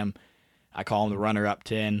picks on him. I call him the runner-up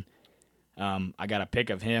 10. I got a pick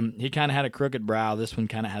of him. He kind of had a crooked brow. This one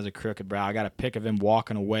kind of has a crooked brow. I got a pick of him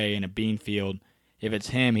walking away in a bean field. If it's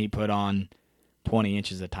him, he put on 20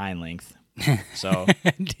 inches of tine length. So,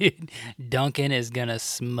 dude, Duncan is gonna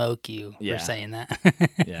smoke you for saying that.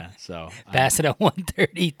 Yeah, so pass it at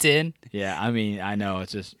 130, 10. Yeah, I know.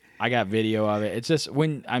 It's just I got video of it. It's just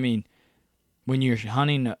when you're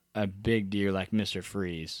hunting a big deer like Mr.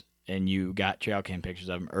 Freeze and you got trail cam pictures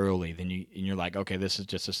of him early, then you're like, okay, this is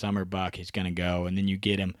just a summer buck. He's gonna go, and then you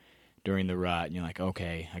get him during the rut, and you're like,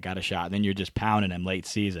 okay, I got a shot. And then you're just pounding him late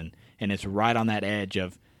season, and it's right on that edge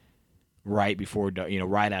of. Right before,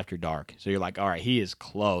 right after dark. So you're like, all right, he is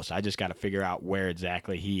close. I just got to figure out where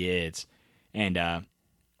exactly he is. And I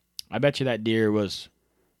bet you that deer was,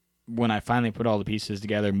 when I finally put all the pieces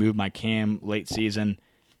together, moved my cam late season,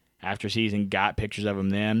 after season, got pictures of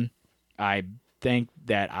him then, I think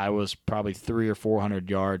that I was probably 300 or 400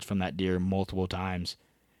 yards from that deer multiple times.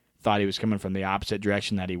 Thought he was coming from the opposite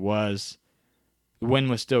direction that he was. The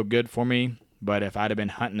wind was still good for me. But if I'd have been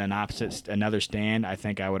hunting another stand, I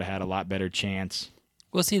think I would have had a lot better chance.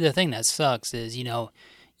 Well, see, the thing that sucks is,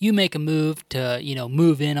 you make a move to,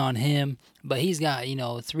 move in on him, but he's got,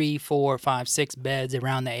 3, 4, 5, 6 beds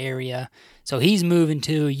around the area. So he's moving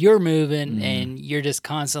too, you're moving, and you're just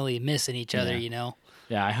constantly missing each other,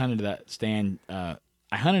 Yeah, I hunted that stand. I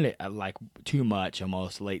hunted it like too much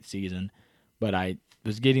almost late season, but I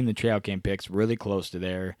was getting the trail cam picks really close to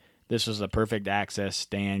there. This was a perfect access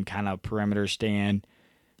stand, kind of perimeter stand.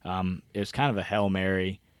 It was kind of a Hail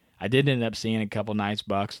Mary. I did end up seeing a couple nice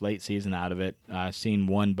bucks late season out of it. Seen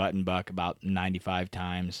one button buck about 95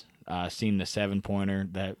 times. Seen the 7-pointer,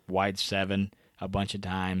 that wide 7, a bunch of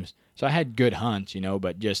times. So I had good hunts,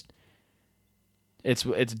 but just it's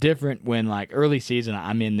different when like early season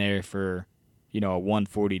I'm in there for a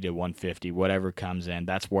 140 to 150, whatever comes in.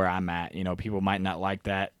 That's where I'm at. People might not like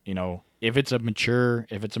that. If it's a mature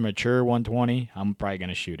 120, I'm probably going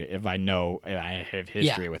to shoot it if I know I have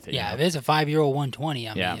history with it. Yeah, if it's a 5-year-old 120,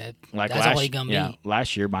 I mean, that's all he's going to be.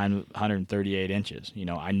 Last year, mine was 138 inches.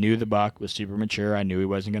 I knew the buck was super mature. I knew he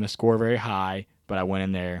wasn't going to score very high, but I went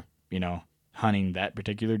in there, hunting that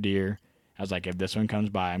particular deer. I was like, if this one comes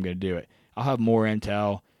by, I'm going to do it. I'll have more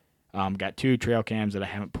intel. Got 2 trail cams that I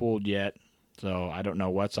haven't pulled yet, so I don't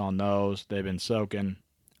know what's on those. They've been soaking.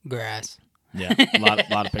 Grass. Yeah, a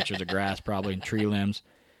lot of pictures of grass probably and tree limbs.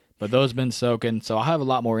 But those have been soaking, so I'll have a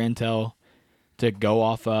lot more intel to go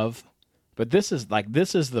off of. But this is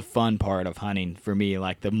the fun part of hunting for me,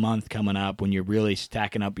 like the month coming up when you're really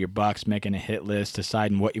stacking up your bucks, making a hit list,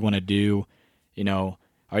 deciding what you want to do.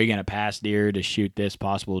 Are you going to pass deer to shoot this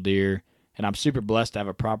possible deer? And I'm super blessed to have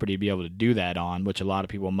a property to be able to do that on, which a lot of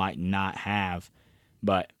people might not have.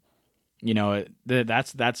 But,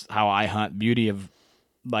 that's how I hunt. Beauty of,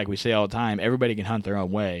 like we say all the time, everybody can hunt their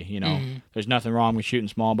own way. There's nothing wrong with shooting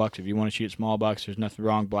small bucks if you want to shoot small bucks. There's nothing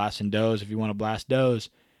wrong blasting does if you want to blast does.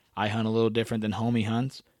 I hunt a little different than Homie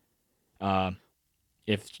hunts.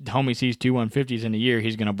 If Homie sees 2 150s in a year,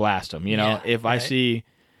 he's going to blast them. If I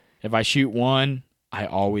shoot one, I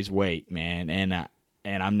always wait, man.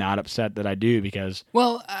 And I'm not upset that I do because...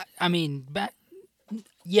 Well, I mean,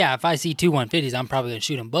 if I see 2 150s, I'm probably going to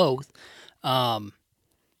shoot them both.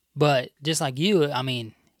 But just like you, I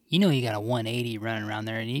mean, you got a 180 running around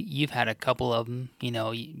there, and you've had a couple of them.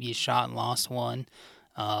 You shot and lost one.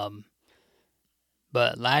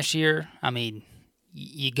 But last year, I mean,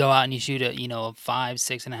 you go out and you shoot a 5,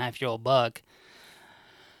 6.5-year-old buck.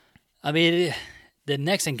 I mean, the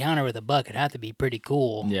next encounter with a buck would have to be pretty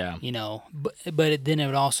cool. Yeah. But then it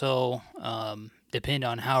would also depend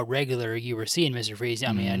on how regular you were seeing Mr. Freeze.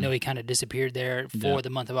 I mean, I know he kind of disappeared there for the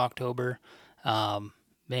month of October.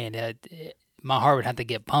 Man, my heart would have to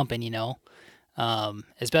get pumping,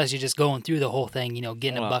 especially just going through the whole thing,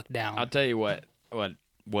 getting a buck down. I'll tell you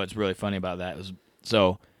what's really funny about that is,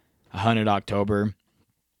 so I hunted October,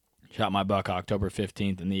 shot my buck October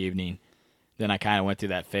 15th in the evening. Then I kind of went through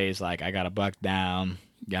that phase, like I got a buck down,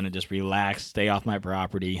 gonna just relax, stay off my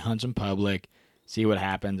property, hunt some public, see what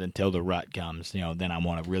happens until the rut comes. Then I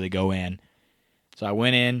want to really go in. So I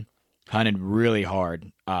went in, hunted really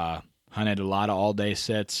hard. Hunted a lot of all-day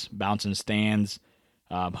sits, bouncing stands,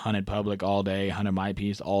 hunted public all day, hunted my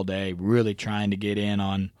piece all day, really trying to get in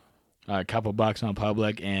on a couple bucks on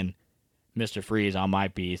public and Mr. Freeze on my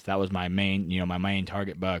piece. That was my main, my main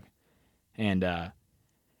target buck. And it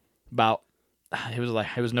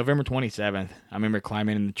was November 27th. I remember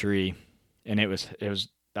climbing in the tree, and that was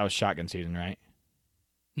shotgun season, right?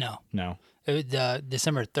 No.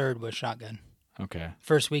 December 3rd was shotgun. Okay.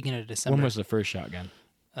 First weekend of December. When was the first shotgun?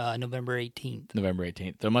 November 18th. November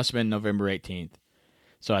 18th. So it must have been November 18th.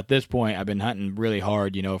 So at this point, I've been hunting really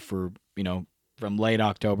hard, from late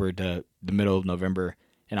October to the middle of November,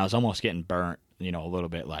 and I was almost getting burnt, a little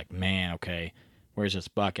bit. Like, man, okay, where's this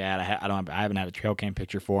buck at? I haven't had a trail cam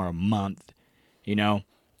picture for a month, And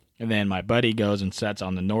then my buddy goes and sets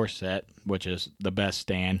on the north set, which is the best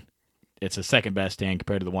stand. It's the second best stand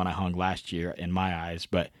compared to the one I hung last year in my eyes,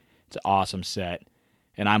 but it's an awesome set.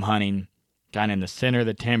 And I'm hunting kind of in the center of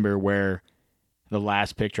the timber where the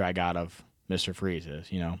last picture I got of Mr. Freeze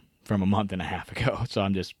is, from a month and a half ago. So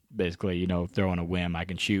I'm just basically, throwing a whim. I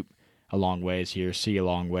can shoot a long ways here, see a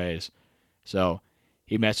long ways. So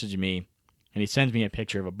he messaged me, and he sends me a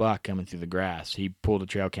picture of a buck coming through the grass. He pulled a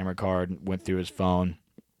trail camera card, went through his phone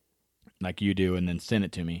like you do, and then sent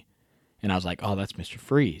it to me. And I was like, oh, that's Mr.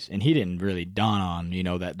 Freeze. And he didn't really dawn on,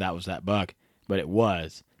 that was that buck, but it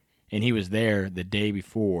was. And he was there the day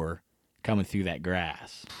before coming through that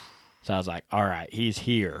grass. So I was like, all right, he's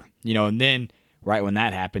here. And then right when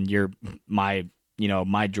that happened, my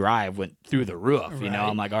drive went through the roof. Right.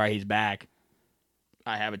 I'm like, all right, he's back.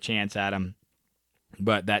 I have a chance at him.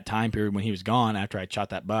 But that time period when he was gone, after I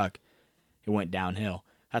shot that buck, it went downhill.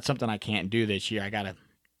 That's something I can't do this year. I got to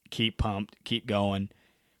keep pumped, keep going,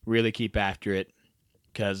 really keep after it,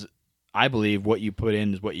 because I believe what you put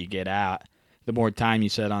in is what you get out. The more time you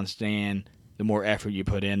set on stand, the more effort you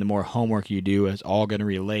put in, the more homework you do, is all going to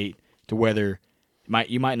relate to whether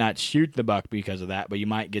you might not shoot the buck because of that, but you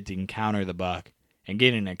might get to encounter the buck. And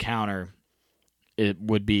getting an encounter, it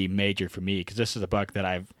would be major for me, because this is a buck that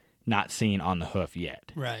I've not seen on the hoof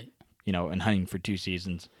yet. Right. And hunting for 2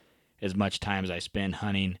 seasons, as much time as I spend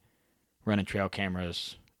hunting, running trail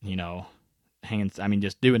cameras,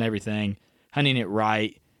 just doing everything, hunting it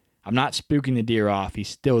right. I'm not spooking the deer off. He's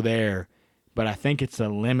still there. But I think it's the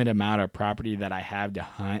limited amount of property that I have to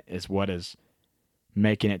hunt is what has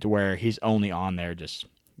making it to where he's only on there just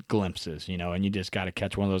glimpses, and you just got to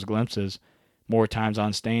catch one of those glimpses more times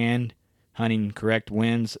on stand, hunting correct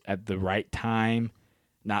winds at the right time,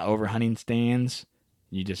 not over hunting stands.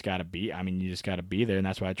 You just got to be there, and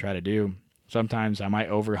that's what I try to do. Sometimes I might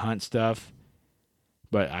over hunt stuff,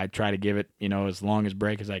 but I try to give it, as long as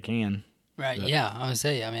break as I can. Right. But, yeah. I would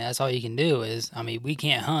say, that's all you can do is, we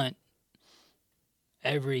can't hunt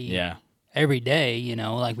every day,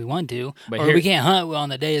 like we want to, but we can't hunt on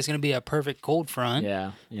the day it's going to be a perfect cold front.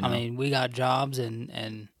 Yeah. We got jobs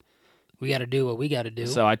and we got to do what we got to do.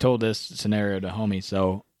 So I told this scenario to homie.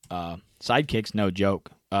 So sidekicks, no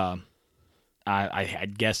joke.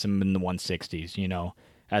 I'd guess him in the 160s,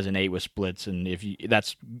 as an 8 with splits, and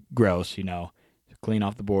that's gross, clean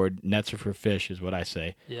off the board. Nets are for fish, is what I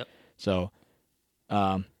say. Yep. So,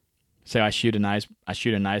 say I shoot a nice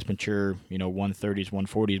mature, 130s,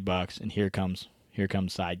 140s bucks, and here comes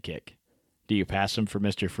sidekick. Do you pass him for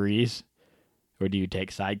Mr. Freeze, or do you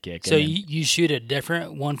take sidekick? So you shoot a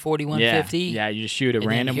different 140, 150? Yeah, you just shoot a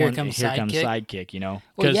random one. Comes here comes sidekick.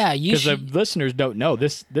 Well, yeah, because the listeners don't know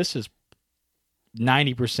this is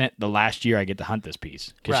 90% the last year I get to hunt this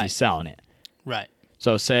piece because she's selling it. Right.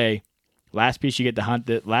 So say last piece you get to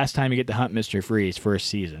hunt, last time you get to hunt Mr. Freeze first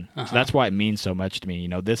season. So that's why it means so much to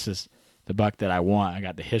me. This is the buck that I want. I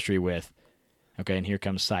got the history with. Okay, and here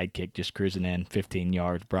comes sidekick just cruising in 15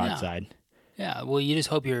 yards broadside. Yeah, well, you just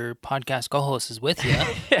hope your podcast co-host is with you.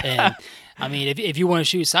 And if you want to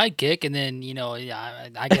shoot sidekick, and then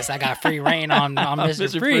I guess I got free reign on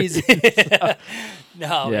Mr. Freeze.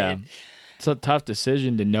 No, man. It's a tough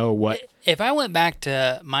decision to know what. If I went back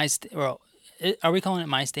to my, are we calling it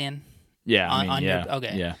my stand? Yeah,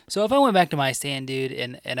 okay. Yeah. So if I went back to my stand, dude,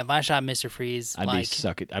 and if I shot Mr. Freeze,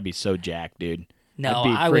 I'd be so jacked, dude. No,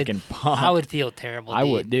 I'd be freaking pumped. I would feel terrible. I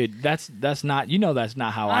would, dude. That's not. That's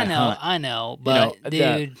not how I hunt. I know, but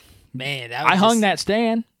dude, man, I hung that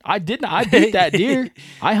stand. I didn't. I beat that deer.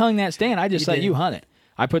 I hung that stand. I just let you hunt it.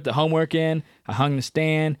 I put the homework in. I hung the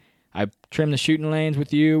stand. I trimmed the shooting lanes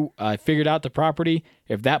with you. I figured out the property.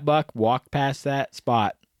 If that buck walked past that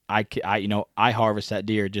spot, I harvest that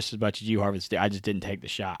deer just as much as you harvest the deer. I just didn't take the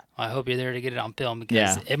shot. I hope you're there to get it on film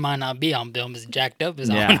because it might not be on film as jacked up as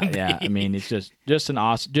I want to be. Yeah. It's just an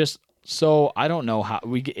awesome. So I don't know how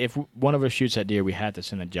if one of us shoots that deer, we had to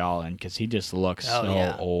send a jaw in because he just looks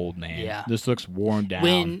old, man. Yeah, this looks worn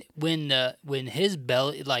down. When his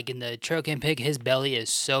belly, like in the trail cam pic, his belly is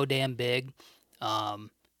so damn big, and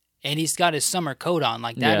he's got his summer coat on.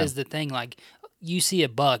 Like that is the thing. Like you see a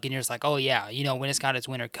buck and you're just like, oh yeah, when it's got its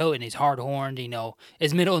winter coat and he's hard horned,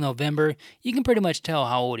 it's middle of November, you can pretty much tell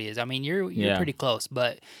how old he is. I mean, you're pretty close.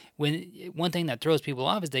 But one thing that throws people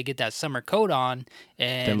off is they get that summer coat on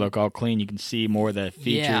and they look all clean. You can see more of the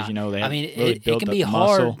features. They it can be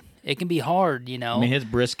hard. Muscle. It can be hard. His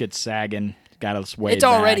brisket's sagging. Got a swayed. It's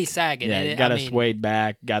already sagging. Yeah, got a swayed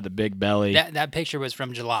back. Got the big belly. That picture was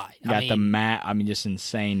from July. Got the mat. Just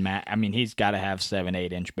insane mat. He's got to have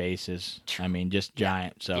 7-8 inch bases. Just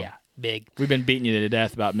giant. So big. We've been beating you to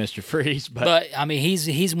death about Mr. Freeze, but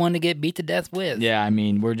he's one to get beat to death with. Yeah,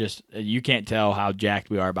 we're just you can't tell how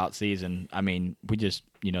jacked we are about season. We just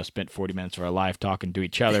spent 40 minutes of our life talking to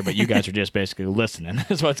each other, but you guys are just basically listening.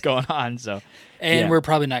 That's what's going on. So, we're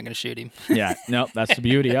probably not going to shoot him. Yeah, no, that's the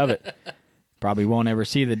beauty of it. Probably won't ever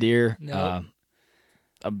see the deer. No.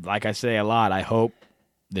 Like I say a lot, I hope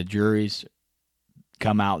the juries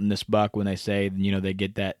come out in this buck when they say, they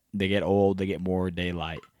get old, they get more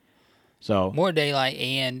daylight. So more daylight,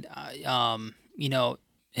 and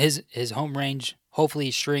his home range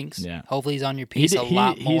hopefully shrinks. Yeah. Hopefully he's on your piece a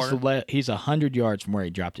lot more. He's 100 yards from where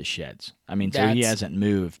he dropped his sheds. So he hasn't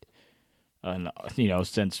moved,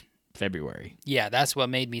 since February. Yeah, that's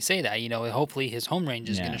what made me say that. Hopefully his home range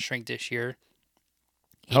is going to shrink this year.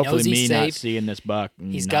 Hopefully me safe. Not seeing this buck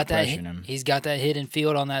and he's not got that pressuring him. He's got that hidden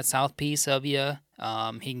field on that south piece of you.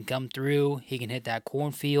 He can come through. He can hit that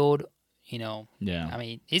cornfield.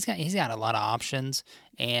 Yeah. He's got a lot of options,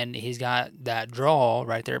 and he's got that draw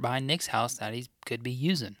right there behind Nick's house that he could be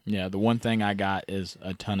using. Yeah, the one thing I got is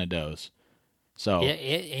a ton of does. So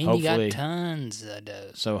and you got tons of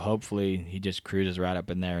does. So hopefully he just cruises right up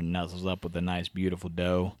in there and nuzzles up with a nice, beautiful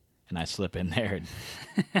doe, and I slip in there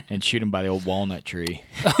and shoot him by the old walnut tree.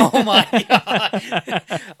 Oh my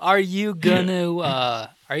god! Are you gonna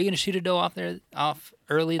shoot a doe off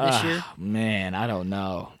early this year? Man, I don't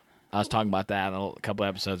know. I was talking about that a couple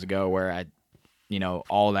episodes ago where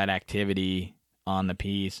all that activity on the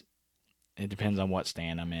piece, it depends on what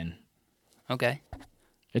stand I'm in. Okay.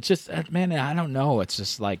 It's just, man, I don't know. It's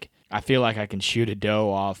just like, I feel like I can shoot a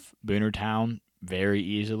doe off Boonertown very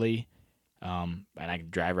easily. and I can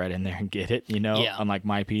drive right in there and get it. Yeah. Unlike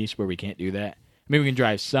my piece where we can't do that. I mean, we can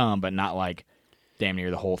drive some, but not like damn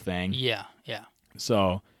near the whole thing. Yeah.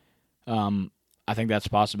 So, I think that's a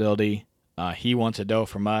possibility. He wants a doe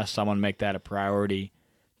from us. So I want to make that a priority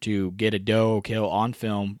to get a doe kill on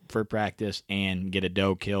film for practice and get a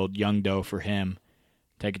doe killed, young doe for him.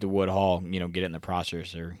 Take it to Woodhall, get it in the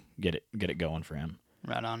processor, get it going for him.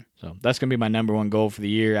 Right on. So that's gonna be my number one goal for the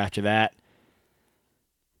year. After that,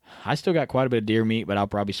 I still got quite a bit of deer meat, but I'll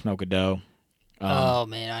probably smoke a doe. Oh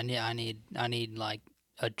man, I need like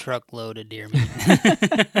a truckload of deer meat.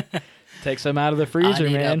 Take some out of the freezer, I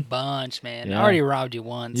need man. a bunch, man. Yeah. I already robbed you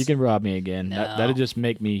once. You can rob me again. No. That'll just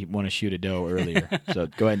make me want to shoot a doe earlier. So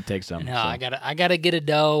go ahead and take some. No, So, I gotta get a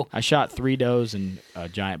doe. I shot 3 does and a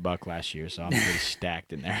giant buck last year, so I'm pretty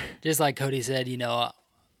stacked in there. Just like Cody said,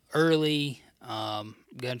 early.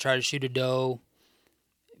 Gonna try to shoot a doe.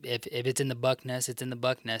 If it's in the buck nest, it's in the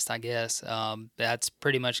buck nest, I guess. That's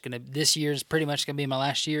pretty much this year's pretty much gonna be my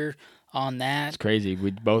last year on that. It's crazy.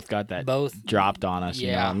 We both got that dropped on us,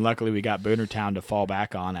 Yeah. and luckily we got Boonertown to fall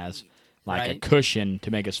back on as like a Right. cushion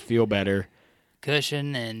to make us feel better.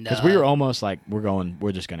 Cushion and Because we were almost like,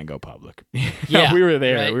 we're just going to go public. Yeah, we were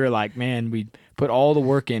there. right. We were like, man, we put all the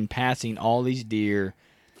work in passing all these deer,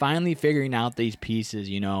 finally figuring out these pieces,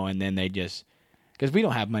 and then they just, because we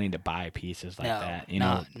don't have money to buy pieces like No, that.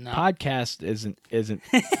 no. Podcast isn't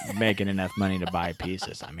making enough money to buy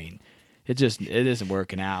pieces. I mean, it isn't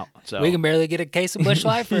working out. So we can barely get a case of Busch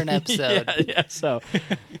Light for an episode. yeah. So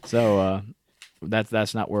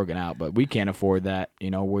that's not working out, but we can't afford that.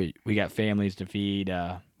 We got families to feed.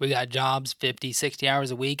 We got jobs 50, 60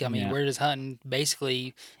 hours a week. I mean, Yeah. we're just hunting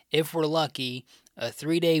basically, if we're lucky, a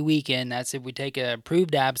 3-day weekend. That's if we take a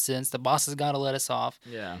approved absence. The boss has got to let us off.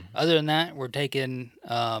 Yeah. Other than that, we're taking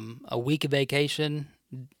a week of vacation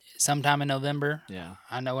sometime in November. Yeah.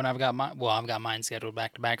 I know when I've got mine scheduled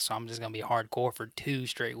back to back, so I'm just going to be hardcore for 2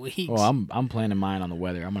 straight weeks. Well, I'm planning mine on the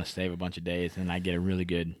weather. I'm going to save a bunch of days, and I get a really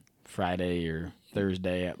good Friday or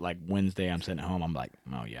Thursday. At like Wednesday, I'm sitting at home. I'm like,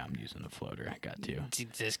 oh yeah, I'm using the floater. I got to.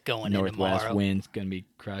 Just going in Northwest tomorrow. wind's going to be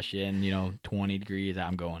crushing. 20 degrees.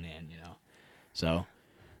 I'm going in. So,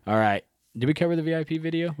 all right. Did we cover the VIP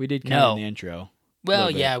video? We did kind of No. in the intro. Well,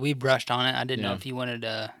 Little bit. yeah, we brushed on it. I didn't know Yeah. if you wanted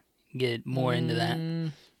to get more into that.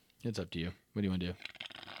 It's up to you. What do you want to do?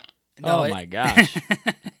 No, my gosh.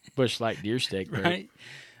 Busch Light deer steak. Right?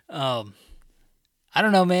 I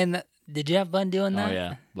don't know, man. Did you have fun doing that? Oh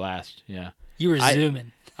yeah, blast. Yeah. You were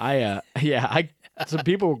zooming. Some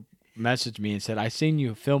people messaged me and said, I seen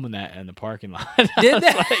you filming that in the parking lot. Did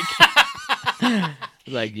they?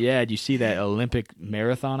 Like, yeah, did you see that Olympic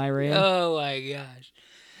marathon I ran? Oh my gosh.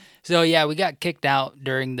 So yeah, we got kicked out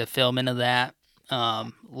during the filming of that.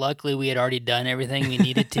 Luckily we had already done everything we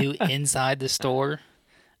needed to inside the store.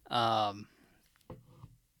 And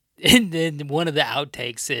then one of the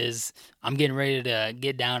outtakes is I'm getting ready to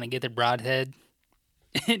get down and get the broadhead.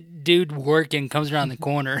 Dude working comes around the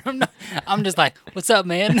corner. I'm just like, what's up,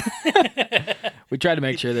 man? We try to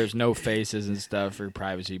make sure there's no faces and stuff for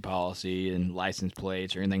privacy policy and license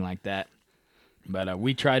plates or anything like that. But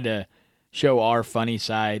we tried to show our funny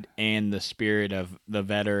side and the spirit of the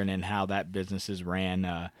veteran and how that business is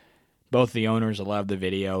ran. Both the owners love the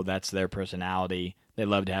video. That's their personality. They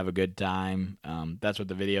love to have a good time. That's what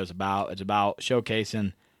the video is about. It's about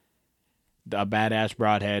showcasing a badass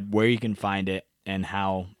broadhead, where you can find it, and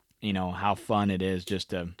how fun it is just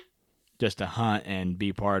to hunt and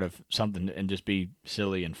be part of something and just be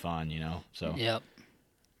silly and fun. So Yep.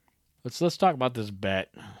 let's talk about this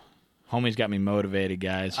bet. Homie's got me motivated,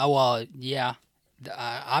 guys. Oh, well, yeah.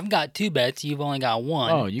 I've got 2 bets. You've only got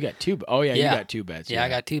 1. Oh, you got 2. Oh yeah, Yeah. you got 2 bets. Yeah, I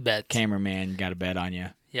got 2 bets. Cameraman got a bet on you.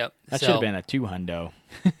 Yep. That should have been a 2 hundo.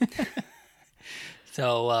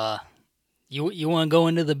 So, you want to go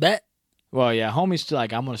into the bet? Well, yeah, homie's still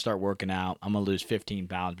like, I'm going to start working out. I'm going to lose 15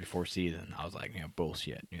 pounds before season. I was like,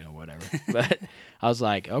 bullshit, whatever. But I was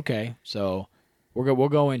like, okay, so we'll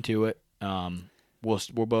go into it.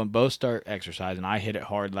 We'll both start exercising. I hit it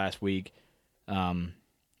hard last week.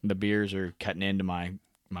 The beers are cutting into my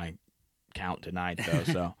count tonight, though.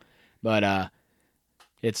 So, but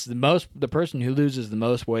it's the person who loses the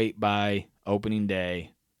most weight by opening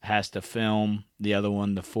day has to film the other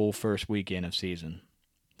one the full first weekend of season.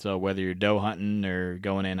 So whether you're doe hunting or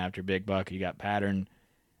going in after big buck, you got pattern.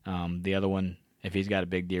 The other one, if he's got a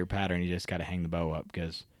big deer pattern, you just got to hang the bow up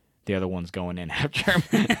because the other one's going in after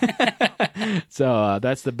him. So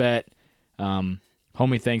that's the bet.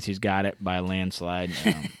 Homie thinks he's got it by a landslide.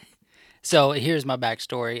 So here's my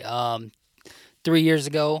backstory. 3 years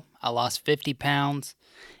ago, I lost 50 pounds,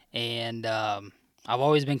 and I've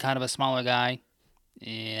always been kind of a smaller guy.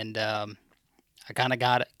 And I kind of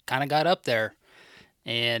got up there,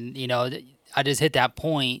 and I just hit that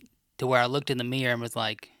point to where I looked in the mirror and was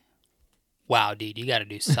like, wow, dude, you got to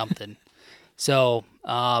do something. So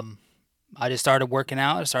I just started working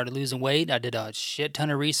out. I started losing weight. I did a shit ton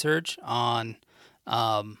of research on,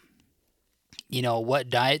 what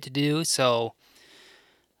diet to do. So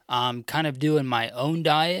I'm kind of doing my own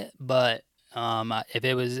diet, but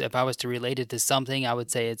if I was to relate it to something, I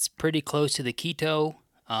would say it's pretty close to the keto.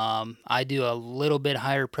 I do a little bit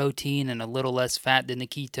higher protein and a little less fat than the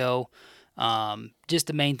keto. Just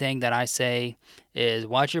the main thing that I say is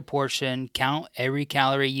watch your portion, count every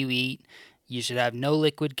calorie you eat. You should have no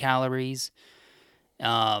liquid calories.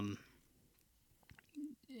 And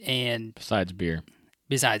besides beer,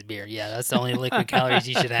 yeah, that's the only liquid calories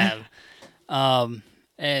you should have. And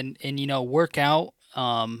work out.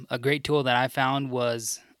 A great tool that I found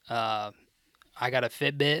was I got a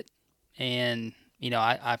Fitbit, and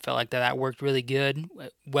I felt like that worked really good.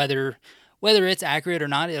 Whether it's accurate or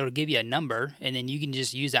not, it'll give you a number, and then you can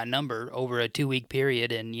just use that number over a 2-week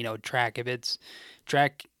period and track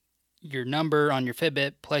your number on your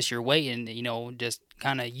Fitbit plus your weight, and just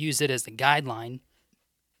kind of use it as the guideline.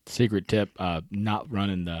 Secret tip: not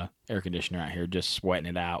running the air conditioner out here, just sweating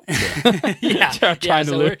it out. Trying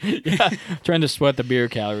to sweat the beer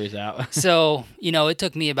calories out. So it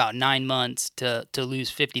took me about 9 months to lose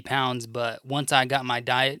 50 pounds, but once I got my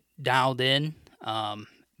diet dialed in,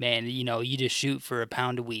 man, you just shoot for a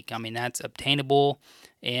pound a week. I mean, that's obtainable.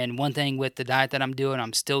 And one thing with the diet that I'm doing,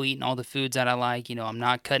 I'm still eating all the foods that I like. I'm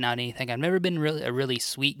not cutting out anything. I've never been a really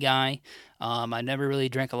sweet guy. I never really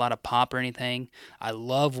drank a lot of pop or anything. I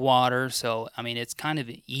love water, so I mean, it's kind of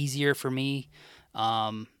easier for me.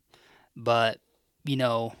 But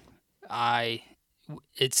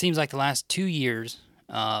it seems like the last 2 years,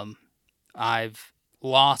 I've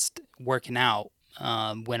lost working out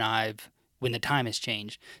when the time has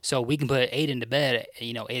changed. So we can put 8 into bed at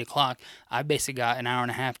 8 o'clock. I basically got an hour and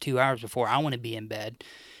a half, 2 hours before I want to be in bed.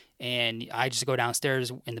 And I just go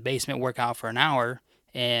downstairs in the basement, work out for an hour,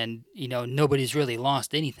 and nobody's really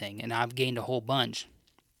lost anything, and I've gained a whole bunch.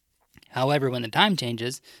 However, when the time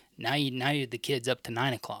changes, now you're the kids up to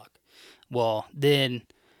 9 o'clock. Well, then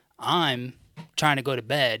I'm trying to go to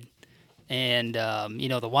bed, and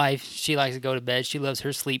the wife, she likes to go to bed. She loves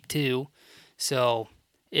her sleep too. So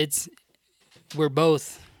we're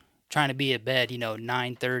both trying to be at bed,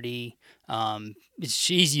 9:30.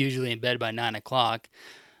 She's usually in bed by 9 o'clock.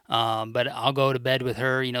 But I'll go to bed with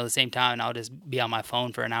her, the same time, and I'll just be on my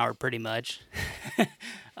phone for an hour pretty much.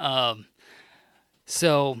 I'm just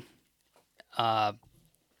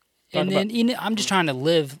trying to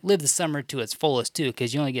live the summer to its fullest too,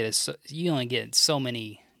 because you only get so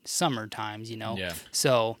many summer times, Yeah.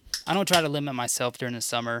 So I don't try to limit myself during the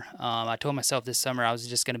summer. I told myself this summer I was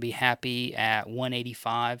just going to be happy at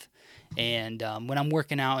 185. And when I'm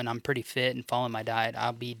working out and I'm pretty fit and following my diet,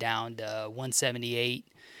 I'll be down to 178.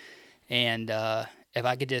 And if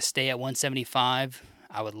I could just stay at 175,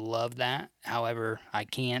 I would love that. However, I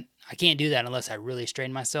can't do that unless I really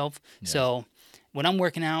strain myself. Yeah. So when I'm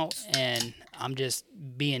working out and I'm just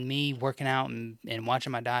being me, working out and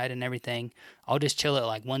watching my diet and everything, I'll just chill at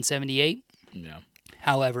like 178. Yeah.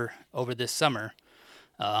 However, over this summer,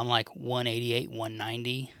 I'm like 188,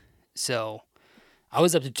 190. So I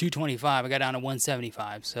was up to 225. I got down to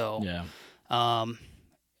 175. So yeah.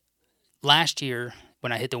 Last year,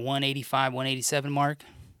 when I hit the 185, 187 mark,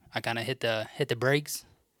 I kind of hit the brakes,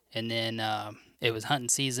 and then it was hunting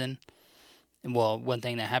season. And well, one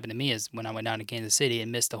thing that happened to me is when I went down to Kansas City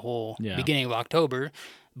and missed the whole beginning of October,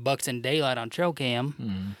 bucks in daylight on trail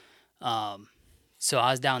cam. Mm-hmm. So I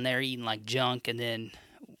was down there eating like junk, and then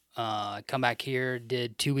come back here,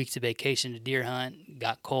 did 2 weeks of vacation to deer hunt,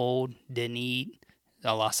 got cold, didn't eat,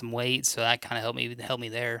 I lost some weight, so that kind of helped me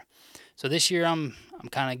there. So this year I'm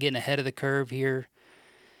kind of getting ahead of the curve here.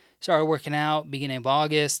 Started working out beginning of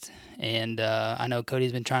August, and I know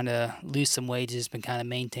Cody's been trying to lose some weight. He's been kind of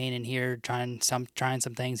maintaining here, trying some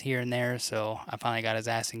things here and there. So I finally got his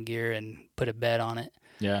ass in gear and put a bet on it.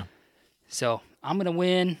 Yeah. So I'm gonna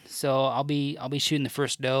win. So I'll be shooting the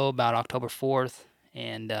first doe about October 4th,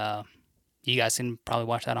 and you guys can probably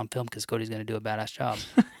watch that on film because Cody's gonna do a badass job.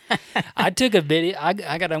 I took a video. I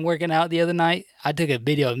got done working out the other night. I took a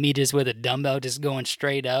video of me just with a dumbbell, just going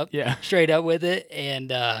straight up with it.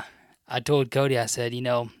 And I told Cody, I said,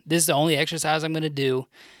 this is the only exercise I'm going to do,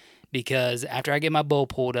 because after I get my bow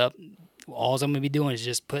pulled up, all I'm going to be doing is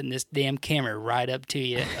just putting this damn camera right up to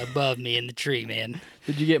you above me in the tree, man.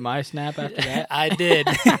 Did you get my snap after that? I did.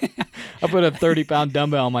 I put a 30-pound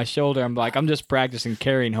dumbbell on my shoulder. I'm like, I'm just practicing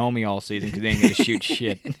carrying homie all season because they ain't going to shoot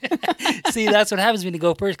shit. See, that's what happens when you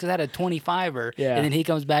go first because I had a 25er. Yeah. And then he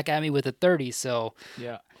comes back at me with a 30. So,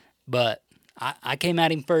 Yeah. but I came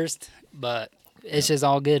at him first, but it's just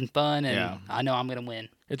all good and fun. And Yeah. I know I'm going to win.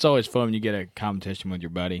 It's always fun when you get a competition with your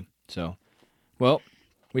buddy. So, well,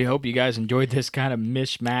 we hope you guys enjoyed this kind of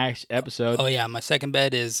mishmash episode. Oh, yeah. My second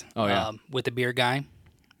bet is yeah. with the beer guy.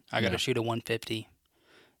 I got to shoot a 150.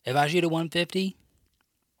 If I shoot a 150,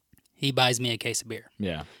 he buys me a case of beer.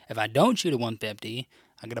 Yeah. If I don't shoot a 150,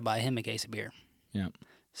 I got to buy him a case of beer. Yeah.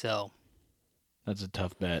 So, That's a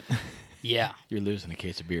tough bet. yeah. You're losing a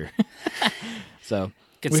case of beer. So,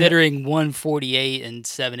 Considering 148 and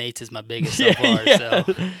 7/8 is my biggest so far. yeah.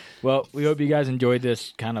 So, well, we hope you guys enjoyed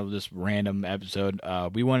this random episode.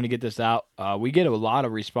 We wanted to get this out. We get a lot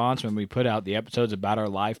of response when we put out the episodes about our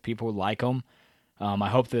life. People like them. I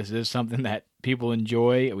hope this is something that people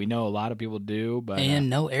enjoy. We know a lot of people do, but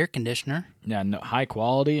and no air conditioner. yeah, no, high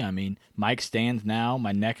quality. I mean, mic stands now.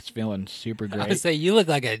 My neck's feeling super great. I would say you look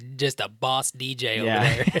like just a boss DJ over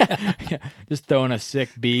there. Yeah, just throwing a sick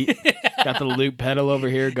beat. Got the loop pedal over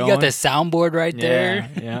here going. You got the soundboard right there.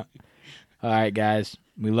 Yeah. All right, guys.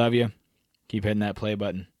 We love you. Keep hitting that play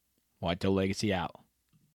button. Whitetail Legacy out.